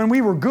 You know, when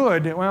we were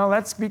good, well,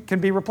 that can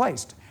be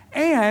replaced.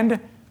 And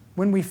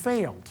when we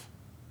failed.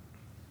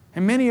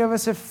 And many of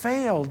us have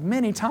failed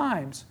many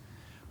times.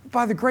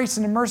 By the grace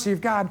and the mercy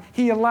of God,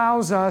 He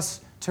allows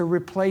us to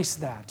replace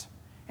that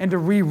and to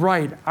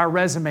rewrite our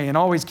resume and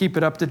always keep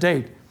it up to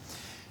date.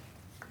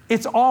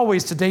 It's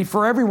always to date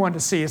for everyone to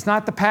see. It's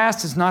not the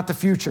past, it's not the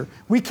future.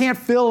 We can't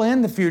fill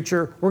in the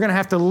future. We're going to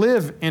have to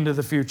live into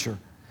the future.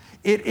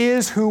 It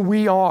is who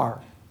we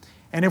are.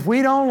 And if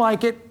we don't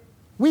like it,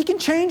 we can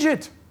change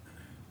it.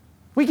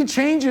 We can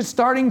change it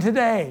starting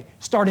today,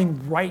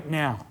 starting right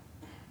now.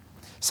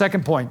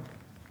 Second point,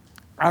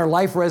 our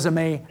life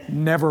resume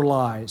never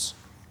lies.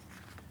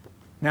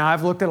 Now,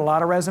 I've looked at a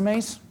lot of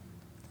resumes.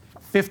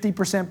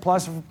 50%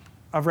 plus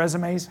of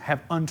resumes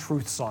have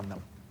untruths on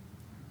them.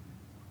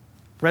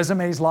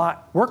 Resumes lie.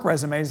 Work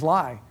resumes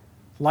lie.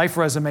 Life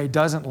resume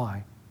doesn't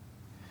lie.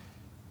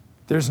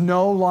 There's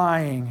no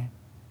lying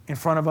in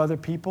front of other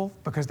people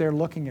because they're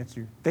looking at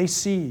you. They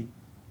see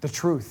the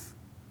truth.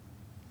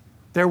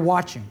 They're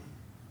watching.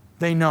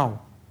 They know.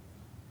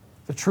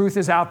 The truth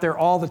is out there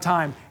all the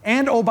time.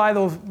 And by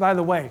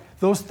the way,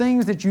 those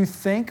things that you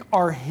think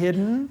are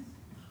hidden,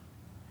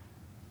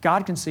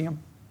 God can see them.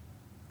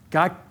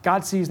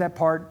 God sees that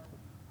part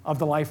of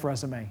the life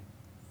resume.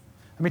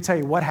 Let me tell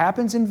you, what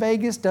happens in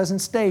Vegas doesn't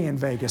stay in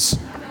Vegas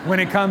when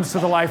it comes to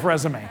the life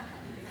resume.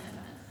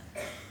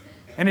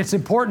 And it's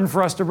important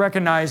for us to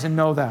recognize and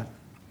know that.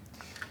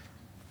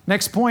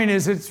 Next point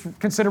is its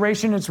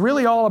consideration. It's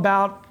really all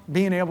about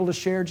being able to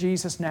share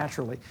Jesus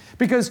naturally.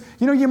 Because,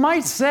 you know, you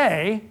might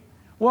say,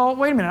 well,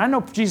 wait a minute, I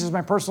know Jesus is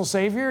my personal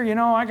Savior. You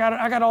know, I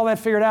got all that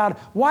figured out.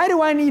 Why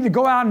do I need to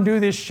go out and do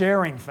this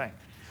sharing thing?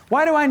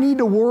 Why do I need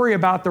to worry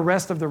about the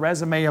rest of the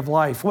resume of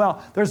life?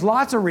 Well, there's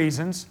lots of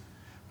reasons,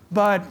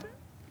 but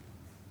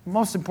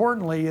most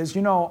importantly is,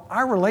 you know,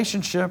 our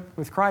relationship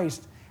with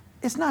Christ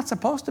is not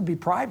supposed to be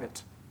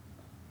private.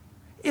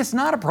 It's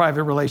not a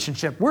private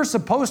relationship. We're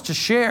supposed to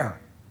share.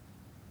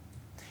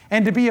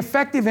 And to be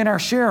effective in our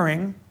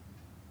sharing,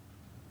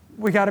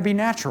 we got to be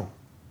natural.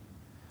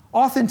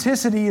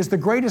 Authenticity is the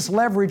greatest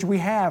leverage we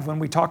have when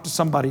we talk to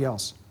somebody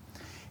else.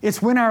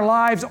 It's when our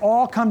lives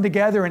all come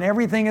together and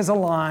everything is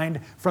aligned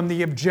from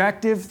the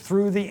objective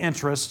through the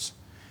interests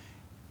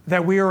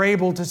that we are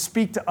able to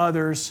speak to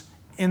others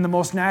in the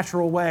most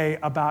natural way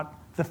about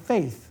the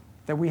faith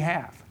that we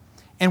have.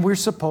 And we're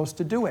supposed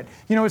to do it.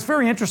 You know, it's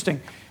very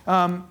interesting.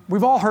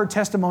 We've all heard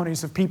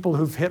testimonies of people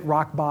who've hit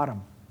rock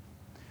bottom,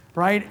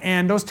 right?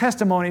 And those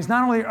testimonies,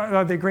 not only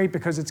are they great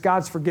because it's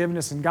God's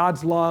forgiveness and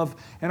God's love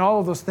and all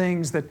of those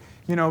things that,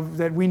 you know,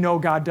 that we know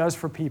God does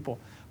for people,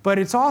 but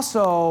it's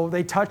also,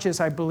 they touch us,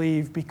 I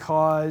believe,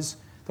 because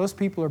those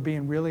people are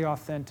being really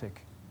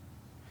authentic.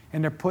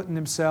 And they're putting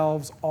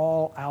themselves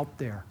all out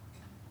there.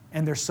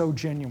 And they're so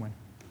genuine.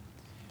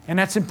 And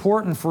that's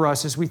important for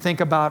us as we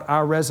think about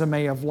our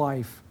resume of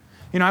life.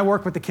 You know, I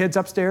work with the kids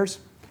upstairs.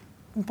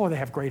 Boy, they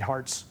have great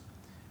hearts.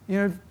 You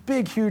know,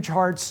 big, huge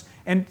hearts.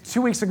 And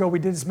 2 weeks ago, we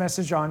did this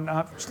message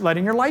on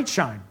letting your light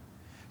shine.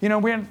 You know,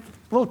 we had a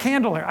little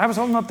candle here. I was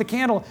holding up the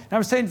candle, and I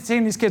was saying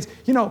to these kids,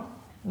 you know,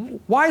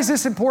 why is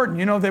this important?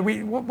 You know, that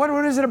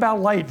what is it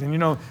about light? And you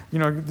know,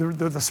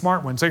 the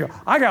smart ones. They go,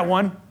 I got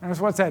one. And I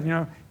was, what's that? You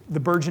know, the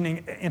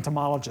burgeoning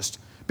entomologist.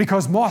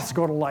 Because moths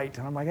go to light.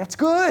 And I'm like, that's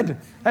good.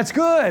 That's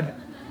good.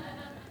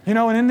 You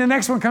know, and then the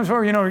next one comes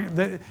over, you know,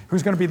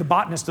 who's going to be the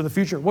botanist of the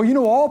future? Well, you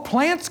know, all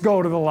plants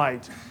go to the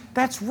light.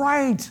 That's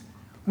right.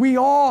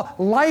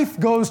 Life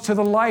goes to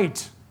the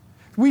light.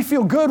 We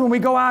feel good when we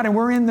go out and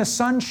we're in the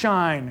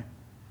sunshine.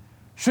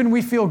 Shouldn't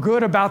we feel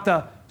good about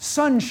the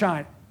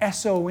sunshine?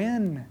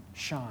 S-O-N,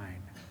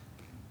 shine.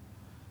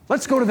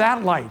 Let's go to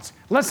that light.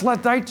 Let's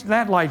let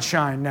that light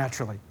shine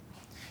naturally.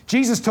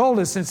 Jesus told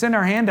us, it's in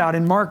our handout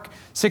in Mark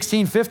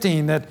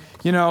 16:15, that,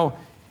 you know,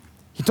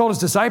 he told his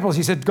disciples,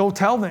 he said, go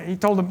tell them. He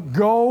told them,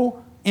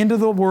 go into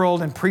the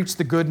world and preach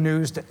the good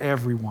news to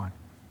everyone.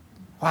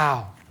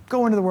 Wow.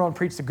 Go into the world and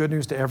preach the good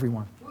news to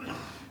everyone. You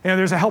know,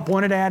 there's a Help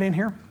Wanted ad in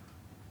here.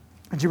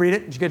 Did you read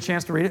it? Did you get a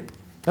chance to read it?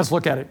 Let's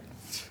look at it.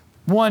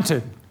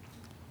 Wanted.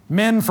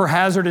 Men for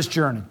hazardous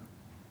journey.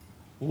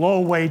 Low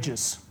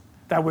wages.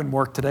 That wouldn't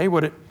work today,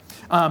 would it?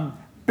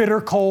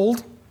 Bitter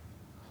cold.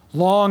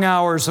 Long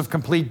hours of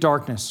complete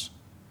darkness.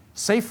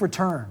 Safe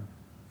return.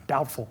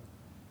 Doubtful.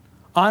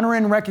 Honor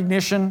and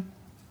recognition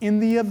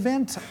in the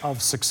event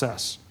of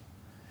success.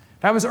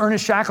 That was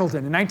Ernest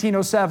Shackleton in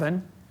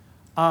 1907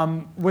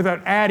 with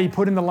an ad he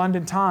put in the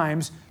London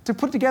Times to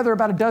put together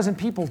about a dozen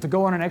people to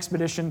go on an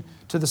expedition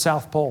to the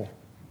South Pole.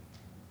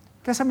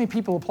 Guess how many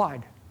people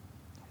applied?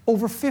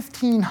 Over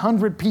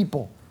 1,500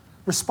 people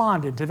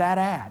responded to that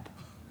ad.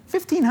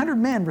 1,500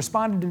 men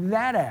responded to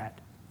that ad.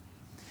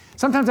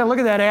 Sometimes I look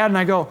at that ad and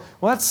I go,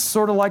 well, that's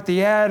sort of like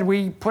the ad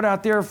we put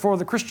out there for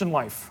the Christian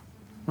life,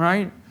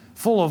 right?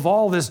 Full of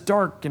all this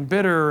dark and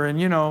bitter,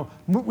 and, you know,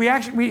 we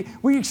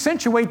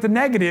accentuate the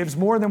negatives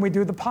more than we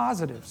do the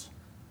positives.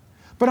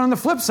 But on the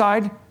flip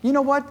side, you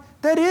know what?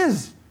 That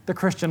is the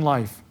Christian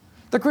life.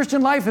 The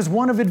Christian life is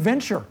one of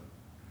adventure.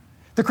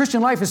 The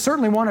Christian life is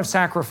certainly one of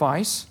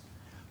sacrifice,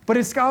 but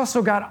it's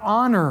also got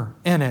honor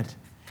in it,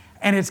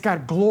 and it's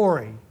got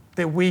glory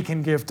that we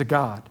can give to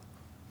God.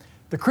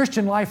 The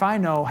Christian life, I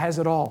know, has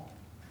it all.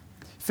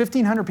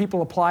 1,500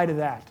 people apply to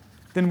that.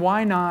 Then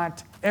why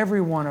not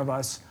every one of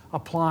us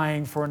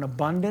applying for an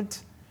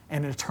abundant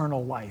and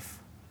eternal life?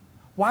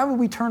 Why would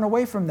we turn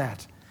away from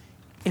that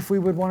if we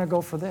would want to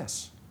go for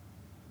this?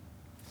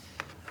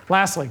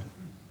 Lastly,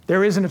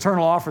 there is an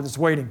eternal offer that's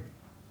waiting.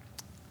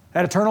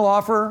 That eternal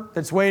offer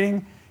that's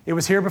waiting, it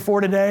was here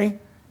before today,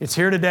 it's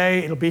here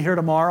today, it'll be here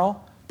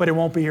tomorrow, but it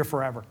won't be here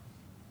forever.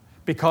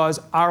 Because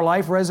our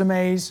life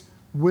resumes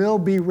will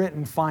be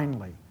written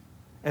finally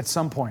at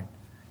some point,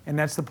 and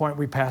that's the point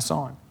we pass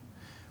on.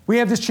 We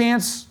have this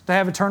chance to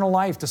have eternal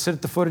life, to sit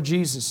at the foot of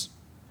Jesus.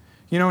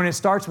 You know, and it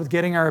starts with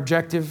getting our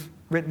objective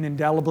written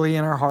indelibly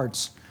in our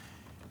hearts.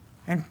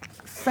 And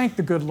thank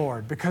the good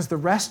Lord, because the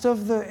rest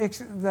of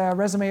the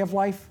resume of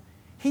life,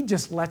 He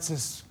just lets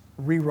us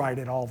rewrite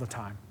it all the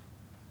time.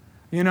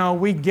 You know,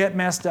 we get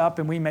messed up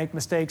and we make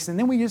mistakes, and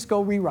then we just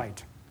go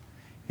rewrite.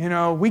 You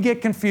know, we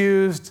get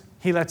confused,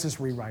 He lets us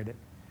rewrite it.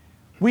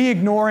 We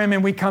ignore Him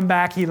and we come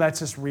back, He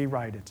lets us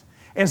rewrite it.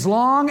 As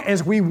long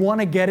as we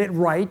want to get it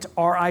right,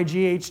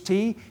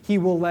 R-I-G-H-T, He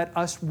will let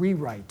us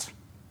rewrite.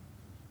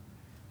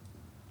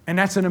 And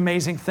that's an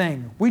amazing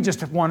thing. We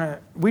just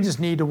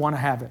need to want to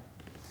have it.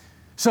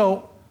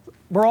 So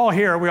we're all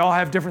here. We all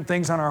have different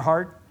things on our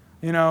heart.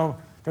 You know,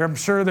 I'm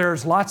sure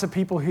there's lots of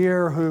people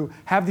here who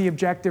have the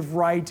objective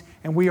right,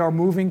 and we are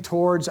moving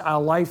towards a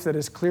life that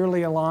is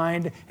clearly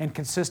aligned and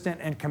consistent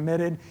and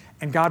committed,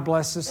 and God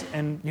bless us,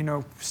 and, you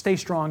know, stay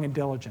strong and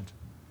diligent.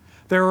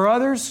 There are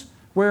others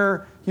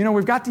where, you know,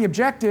 we've got the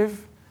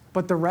objective,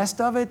 but the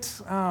rest of it,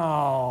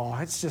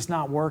 it's just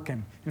not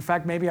working. In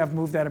fact, maybe I've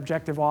moved that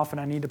objective off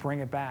and I need to bring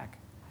it back.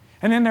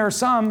 And then there are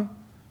some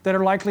that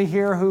are likely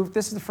here who,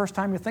 this is the first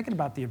time you're thinking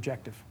about the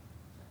objective.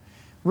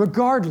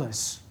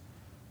 Regardless,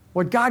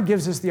 what God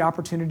gives us the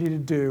opportunity to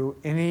do,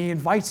 and He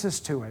invites us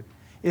to it,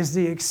 is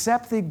to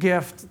accept the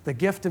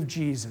gift of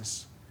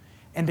Jesus,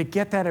 and to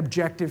get that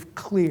objective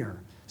clear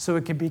so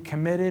it can be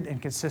committed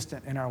and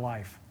consistent in our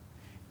life.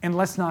 And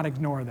let's not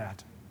ignore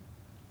that.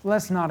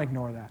 Let's not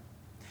ignore that.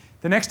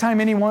 The next time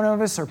any one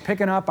of us are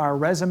picking up our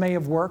resume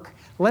of work,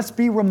 let's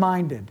be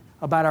reminded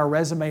about our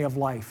resume of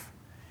life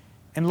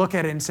and look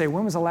at it and say,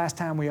 when was the last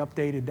time we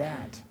updated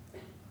that?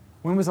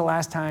 When was the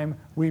last time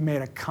we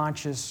made a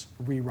conscious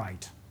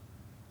rewrite?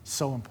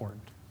 So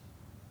important.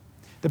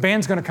 The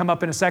band's going to come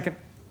up in a second,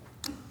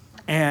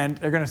 and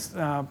they're going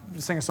to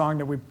sing a song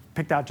that we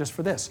picked out just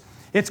for this.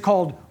 It's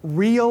called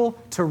Real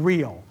to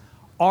Real,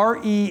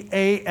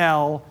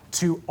 R-E-A-L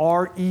to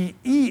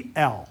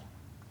R-E-E-L.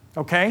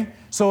 Okay?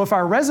 So if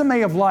our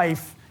resume of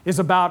life is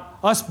about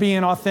us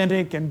being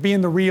authentic and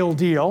being the real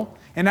deal,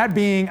 and that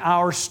being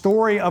our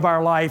story of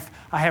our life,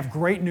 I have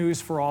great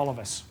news for all of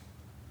us.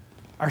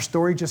 Our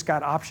story just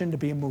got optioned to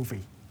be a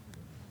movie.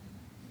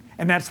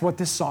 And that's what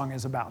this song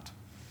is about.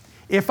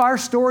 If our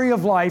story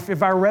of life,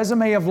 if our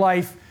resume of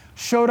life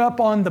showed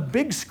up on the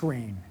big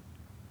screen,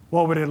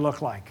 what would it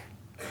look like?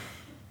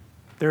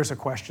 There's a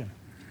question.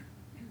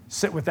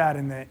 Sit with that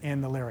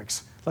in the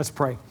lyrics. Let's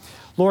pray.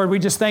 Lord, we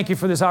just thank you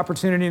for this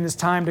opportunity and this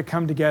time to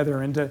come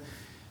together. And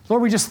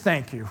Lord, we just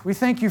thank you. We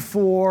thank you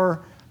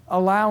for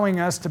allowing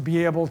us to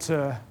be able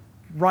to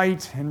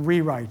write and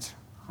rewrite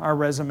our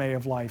resume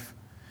of life.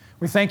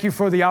 We thank you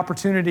for the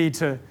opportunity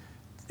to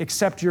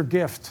accept your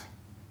gift,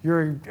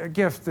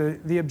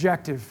 the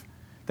objective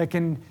that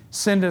can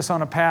send us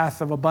on a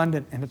path of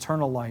abundant and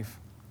eternal life.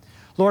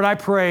 Lord, I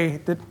pray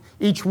that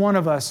each one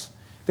of us,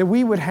 that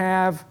we would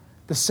have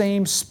the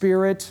same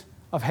spirit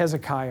of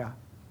Hezekiah,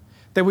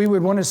 that we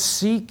would want to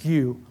seek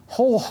you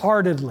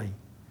wholeheartedly,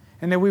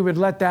 and that we would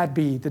let that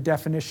be the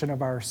definition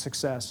of our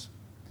success.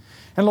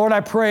 And Lord, I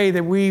pray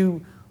that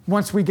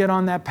once we get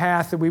on that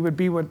path, that we would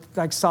be what,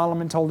 like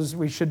Solomon told us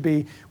we should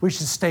be. We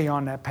should stay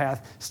on that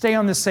path. Stay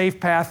on the safe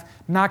path,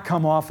 not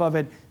come off of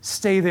it.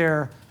 Stay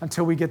there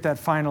until we get that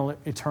final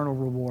eternal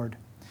reward.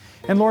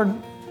 And Lord,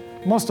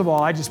 most of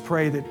all, I just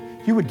pray that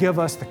you would give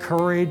us the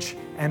courage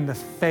and the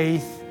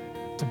faith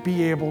to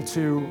be able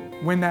to,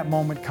 when that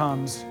moment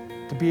comes,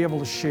 to be able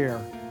to share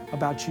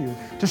about you.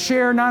 To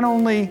share not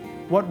only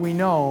what we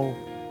know,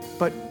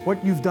 but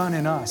what you've done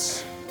in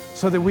us,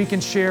 so that we can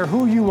share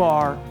who you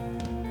are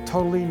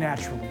totally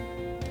naturally.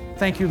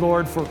 Thank you,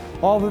 Lord, for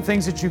all the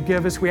things that you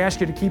give us. We ask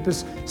you to keep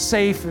us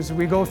safe as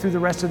we go through the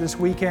rest of this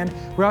weekend.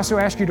 We also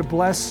ask you to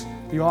bless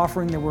the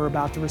offering that we're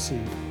about to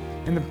receive.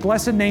 In the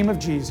blessed name of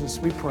Jesus,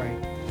 we pray.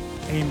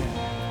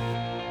 Amen.